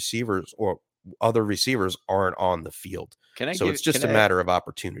star receivers or other receivers aren't on the field. It's just a matter of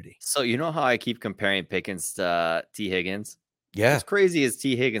opportunity. So you know how I keep comparing Pickens to T. Higgins? Yeah. As crazy as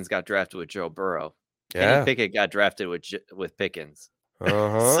T. Higgins got drafted with Joe Burrow. Kenny Pickett got drafted with Pickens.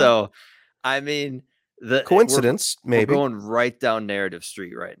 Uh-huh. So, I mean, the coincidence, maybe. We're going right down narrative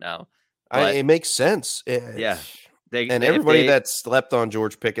street right now. It makes sense. Everybody that slept on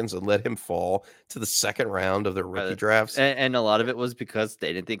George Pickens and let him fall to the second round of their rookie drafts. And a lot of it was because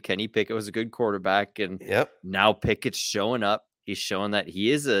they didn't think Kenny Pickett was a good quarterback. And now Pickett's showing up. He's showing that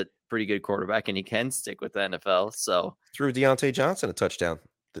he is a pretty good quarterback and he can stick with the NFL. So threw Deontay Johnson a touchdown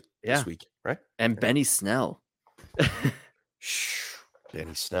this week, right? And Benny Snell.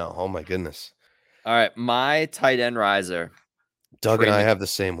 Benny Snell. Oh my goodness. All right. My tight end riser. Doug and I have the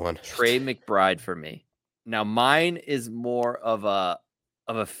same one. Trey McBride for me. Now mine is more of a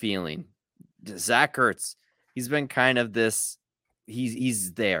feeling. Zach Ertz, he's been kind of this.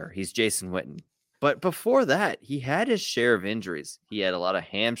 He's there. He's Jason Witten. But before that, he had his share of injuries. He had a lot of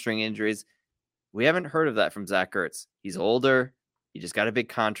hamstring injuries. We haven't heard of that from Zach Ertz. He's older. He just got a big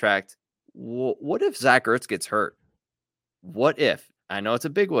contract. What if Zach Ertz gets hurt? What if? I know it's a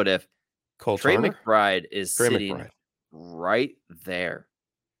big what if. Trey McBride is sitting right there.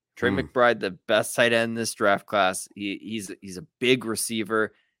 Trey McBride, the best tight end in this draft class. He's a big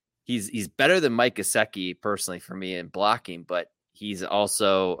receiver. He's better than Mike Gesicki personally for me in blocking, but he's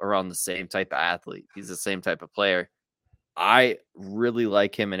also around the same type of athlete. He's the same type of player. I really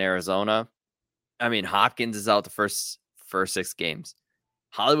like him in Arizona. I mean, Hopkins is out the first 6 games.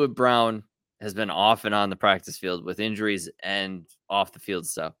 Hollywood Brown has been off and on the practice field with injuries and off the field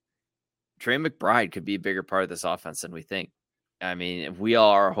stuff. Trey McBride could be a bigger part of this offense than we think. I mean, if we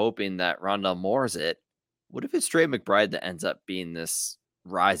all are hoping that Rondale Moore is it, what if it's Trey McBride that ends up being this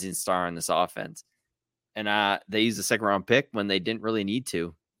rising star in this offense? And they used a second round pick when they didn't really need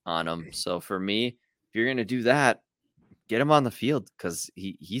to. on him. So for me, if you're going to do that, get him on the field because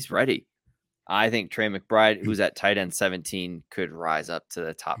he's ready. I think Trey McBride, who's at tight end 17, could rise up to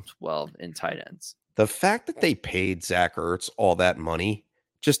the top 12 in tight ends. The fact that they paid Zach Ertz all that money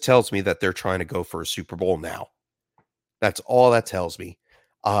just tells me that they're trying to go for a Super Bowl now. That's all that tells me.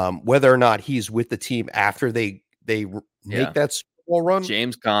 Whether or not he's with the team after they make that Super Bowl run.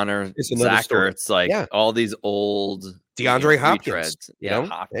 James Conner, Zach Ertz, all these old DeAndre Hopkins.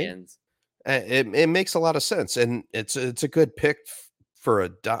 Hopkins. It makes a lot of sense, and it's a good pick for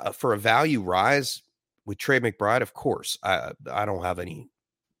a value rise with Trey McBride. Of course, I don't have any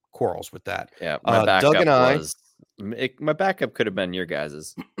quarrels with that. Yeah, my backup my backup could have been your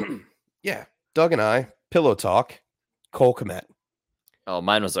guys's. Yeah, Doug and I, pillow talk. Cole Kmet. Oh,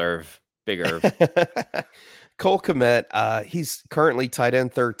 mine was Irv. Big Irv. Cole Kmet, he's currently tight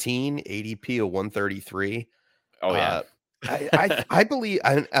end 13, ADP of 133. Oh, yeah. I believe,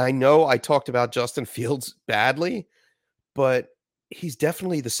 I know I talked about Justin Fields badly, but he's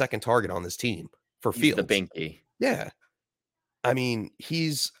definitely the second target on this team for Fields. The binky. Yeah. I mean,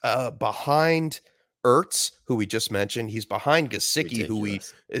 he's behind Ertz, who we just mentioned. He's behind Gesicki, who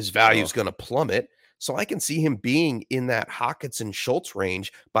his value is going to plummet. So I can see him being in that Hockenson Schultz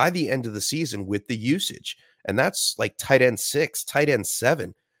range by the end of the season with the usage. And that's like tight end 6, tight end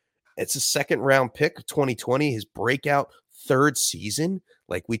 7. It's a second round pick of 2020, his breakout third season.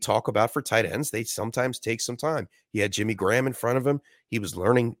 Like we talk about for tight ends, they sometimes take some time. He had Jimmy Graham in front of him. He was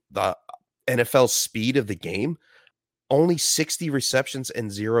learning the NFL speed of the game. Only 60 receptions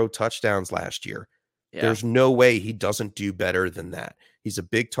and 0 touchdowns last year. Yeah. There's no way he doesn't do better than that. He's a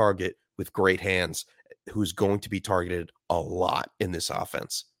big target with great hands who's going to be targeted a lot in this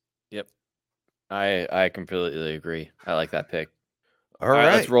offense. Yep. I completely agree. I like that pick. All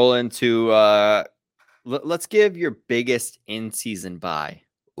right. Let's roll into let's give your biggest in-season buy.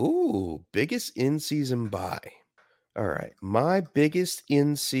 Ooh, biggest in-season buy. All right. My biggest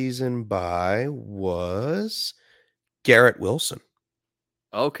in-season buy was Garrett Wilson.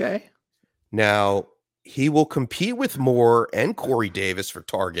 Okay. Now, he will compete with Moore and Corey Davis for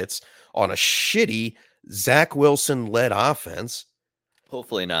targets on a shitty Zach Wilson-led offense.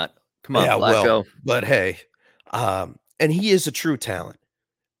 Hopefully not. Come on, yeah, Flacco. Well, but hey, and he is a true talent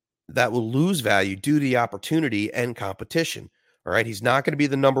that will lose value due to the opportunity and competition. All right, he's not going to be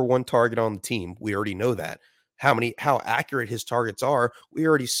the number one target on the team. We already know that. How accurate his targets are, we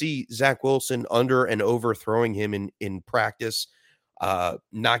already see Zach Wilson under and overthrowing him in practice.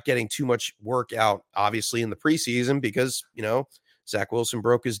 Not getting too much work out, obviously, in the preseason because, Zach Wilson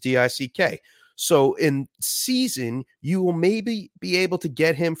broke his DICK. So in season, you will maybe be able to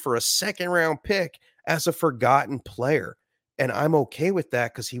get him for a second-round pick as a forgotten player. And I'm okay with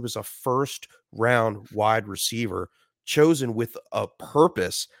that because he was a first-round wide receiver chosen with a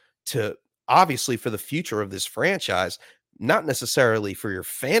purpose to, obviously, for the future of this franchise, not necessarily for your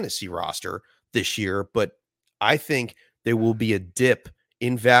fantasy roster this year, but I think there will be a dip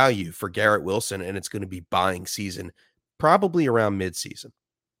in value for Garrett Wilson, and it's going to be buying season, probably around midseason.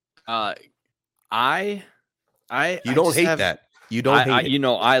 You don't hate that. You don't hate it.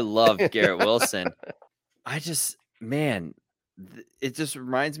 I love Garrett Wilson. It just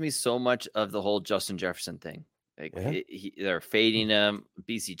reminds me so much of the whole Justin Jefferson thing. Like they're fading him,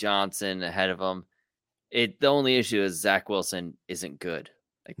 BC Johnson ahead of him. The only issue is Zach Wilson isn't good.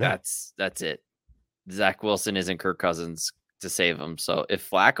 That's it. Zach Wilson isn't Kirk Cousins to save him. So if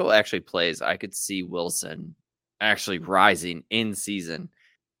Flacco actually plays, I could see Wilson actually rising in season.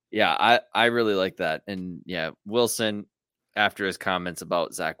 Yeah, I really like that. And yeah, Wilson, after his comments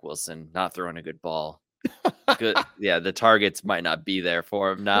about Zach Wilson not throwing a good ball, good. Yeah, the targets might not be there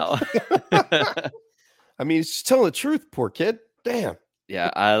for him now. I mean, he's just telling the truth, poor kid. Damn. Yeah,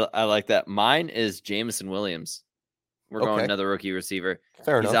 I like that. Mine is Jameson Williams. We're going another rookie receiver.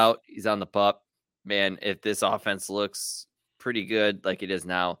 Fair enough. He's on the pup. Man, if this offense looks pretty good like it is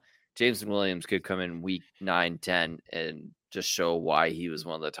now, Jameson Williams could come in week 9, 10 and just show why he was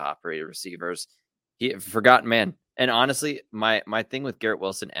one of the top rated receivers. Forgotten man. And honestly, my thing with Garrett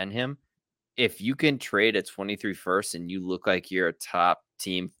Wilson and him, if you can trade a 23 first and you look like you're a top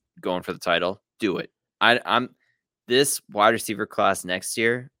team going for the title, do it. I'm this wide receiver class next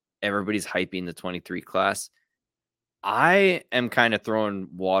year. Everybody's hyping the 23 class. I am kind of throwing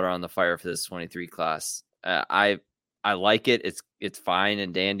water on the fire for this 23 class. I like it. It's fine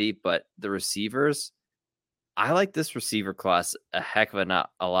and dandy, but the receivers, I like this receiver class a heck of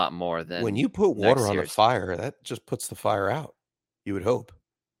a lot more than when you put water on the fire. That just puts the fire out. You would hope.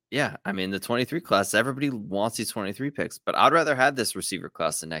 Yeah, I mean the 23 class. Everybody wants these 23 picks, but I'd rather have this receiver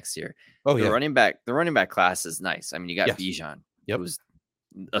class the next year. The running back class is nice. I mean, you got Bijan, who's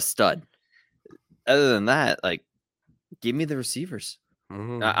a stud. Other than that, like, give me the receivers.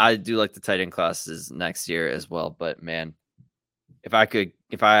 Mhm. I do like the tight end classes next year as well, but man, if I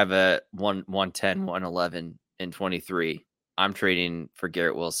have a 110, 111 in 23, I'm trading for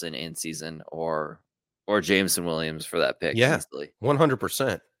Garrett Wilson in season or Jameson Williams for that pick Yeah, easily.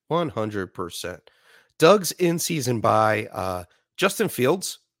 100%. 100%. Doug's in-season buy, Justin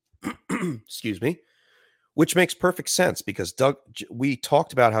Fields, excuse me, which makes perfect sense because we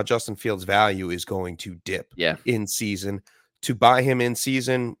talked about how Justin Fields' value is going to dip Yeah. in season. To buy him in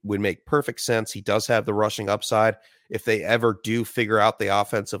season would make perfect sense. He does have the rushing upside. If they ever do figure out the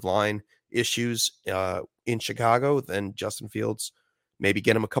offensive line issues in Chicago, then Justin Fields, maybe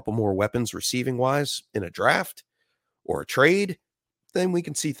get him a couple more weapons receiving wise in a draft or a trade, then we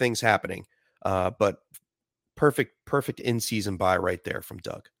can see things happening. But perfect in-season buy right there from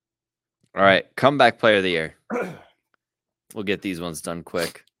Doug. All right, comeback player of the year. We'll get these ones done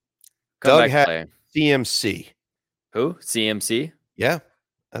quick. Doug Comeback had player. CMC. Who? CMC? Yeah,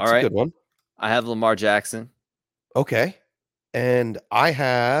 that's All a right. good one. I have Lamar Jackson. Okay. And I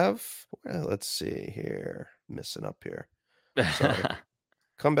have, let's see here. Missing up here. Sorry.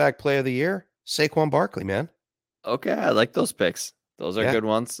 Comeback player of the year, Saquon Barkley, man. Okay, I like those picks. Those are good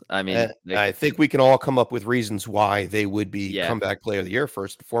ones. I mean, I think we can all come up with reasons why they would be Yeah. comeback player of the year.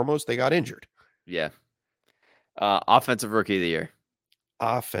 First and foremost, they got injured. Yeah. Offensive rookie of the year.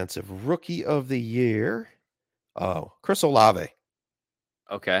 Offensive rookie of the year. Oh, Chris Olave.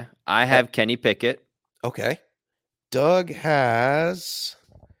 Okay. I have Kenny Pickett. Okay. Doug has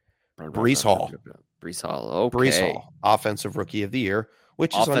Breece Hall. Breece Hall. Okay. Breece Hall, offensive rookie of the year,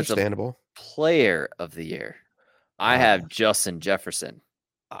 which is Offensive understandable. Player of the year. I have Justin Jefferson.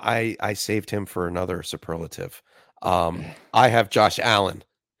 I saved him for another superlative. I have Josh Allen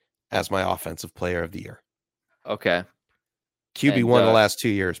as my offensive player of the year. Okay. QB1 the last 2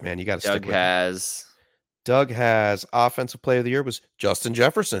 years, man. You got to stick with it. Doug has offensive player of the year was Justin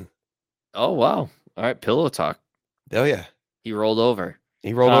Jefferson. Oh, wow. All right. Pillow talk. Oh, yeah. He rolled over.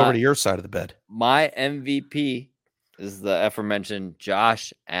 He rolled over to your side of the bed. My MVP is the aforementioned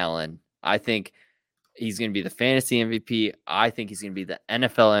Josh Allen. I think he's going to be the fantasy MVP. I think he's going to be the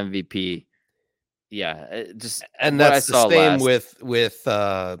NFL MVP. Yeah, and that's the same with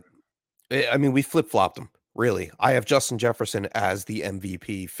I mean, we flip-flopped them, really. I have Justin Jefferson as the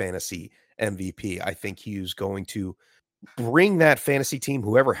MVP, fantasy MVP. I think he's going to bring that fantasy team,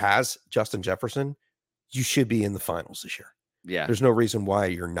 whoever has Justin Jefferson, you should be in the finals this year. Yeah. There's no reason why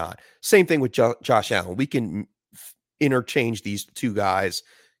you're not. Same thing with Josh Allen. We can interchange these two guys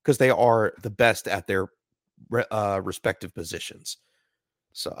because they are the best at their respective positions.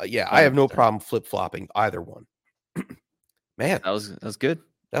 So, yeah, I have no problem flip-flopping either one. Man. That was good.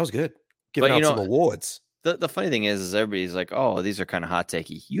 That was good. Giving out some awards. The funny thing is everybody's like, oh, these are kind of hot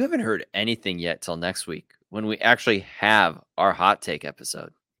takey. You haven't heard anything yet till next week when we actually have our hot take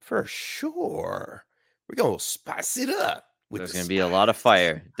episode. For sure. We're going to spice it up. There's going to be a lot of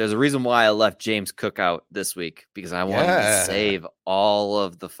fire. There's a reason why I left James Cook out this week because I wanted to save all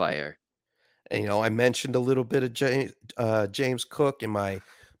of the fire. And, I mentioned a little bit of James Cook in my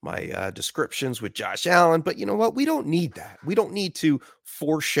descriptions with Josh Allen, but you know what? We don't need that. We don't need to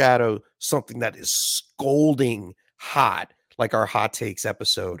foreshadow something that is scolding hot, like our hot takes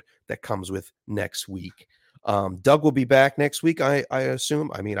episode that comes with next week. Doug will be back next week, I assume.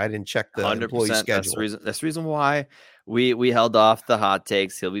 I mean, I didn't check the employee schedule. That's the reason why we held off the hot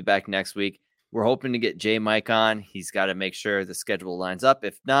takes. He'll be back next week. We're hoping to get J Mike on. He's got to make sure the schedule lines up.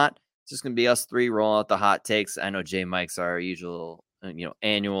 If not, it's just going to be us three rolling out the hot takes. I know J Mike's our usual,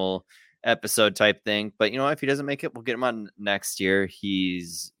 annual episode type thing, but if he doesn't make it, we'll get him on next year.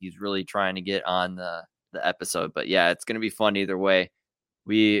 He's really trying to get on the episode, but yeah, it's going to be fun either way.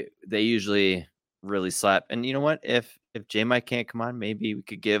 They usually really slap. And you know what? If J Mike can't come on, maybe we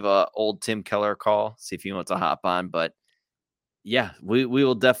could give old Tim Keller a call, see if he wants to hop on. But yeah, we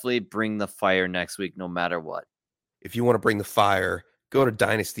will definitely bring the fire next week, no matter what. If you want to bring the fire, go to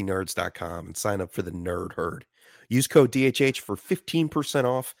dynastynerds.com and sign up for the Nerd Herd. Use code DHH for 15%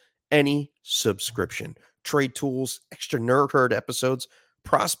 off any subscription. Trade tools, extra Nerd Herd episodes,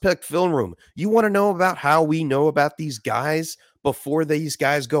 Prospect Film Room. You want to know about how we know about these guys before these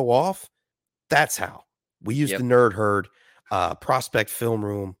guys go off? That's how. We use the Nerd Herd, Prospect Film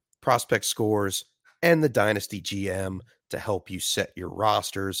Room, Prospect Scores, and the Dynasty GM to help you set your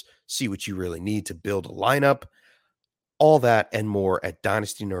rosters, see what you really need to build a lineup. All that and more at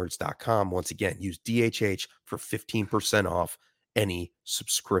dynastynerds.com. Once again, use DHH for 15% off any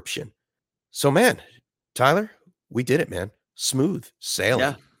subscription. So, man, Tyler, we did it, man. Smooth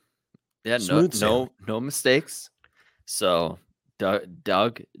sailing. Yeah, Smooth sailing. No mistakes. So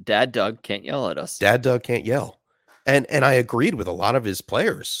Dad Doug can't yell at us. Dad Doug can't yell. And I agreed with a lot of his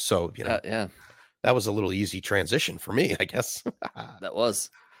players. So, Yeah, that was a little easy transition for me, I guess. that was.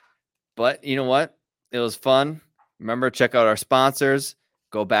 But you know what? It was fun. Remember, check out our sponsors.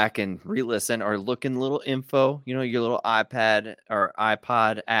 Go back and re-listen or look in little info, your little iPad or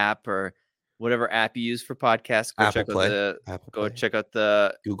iPod app or whatever app you use for podcasts. Go check out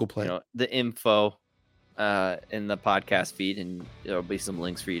the Google Play. The info in the podcast feed, and there'll be some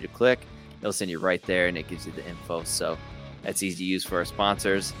links for you to click. It'll send you right there, and it gives you the info. So that's easy to use for our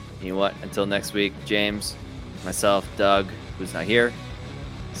sponsors. You know what? Until next week, James, myself, Doug, who's not here.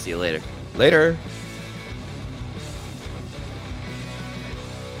 See you later. Later.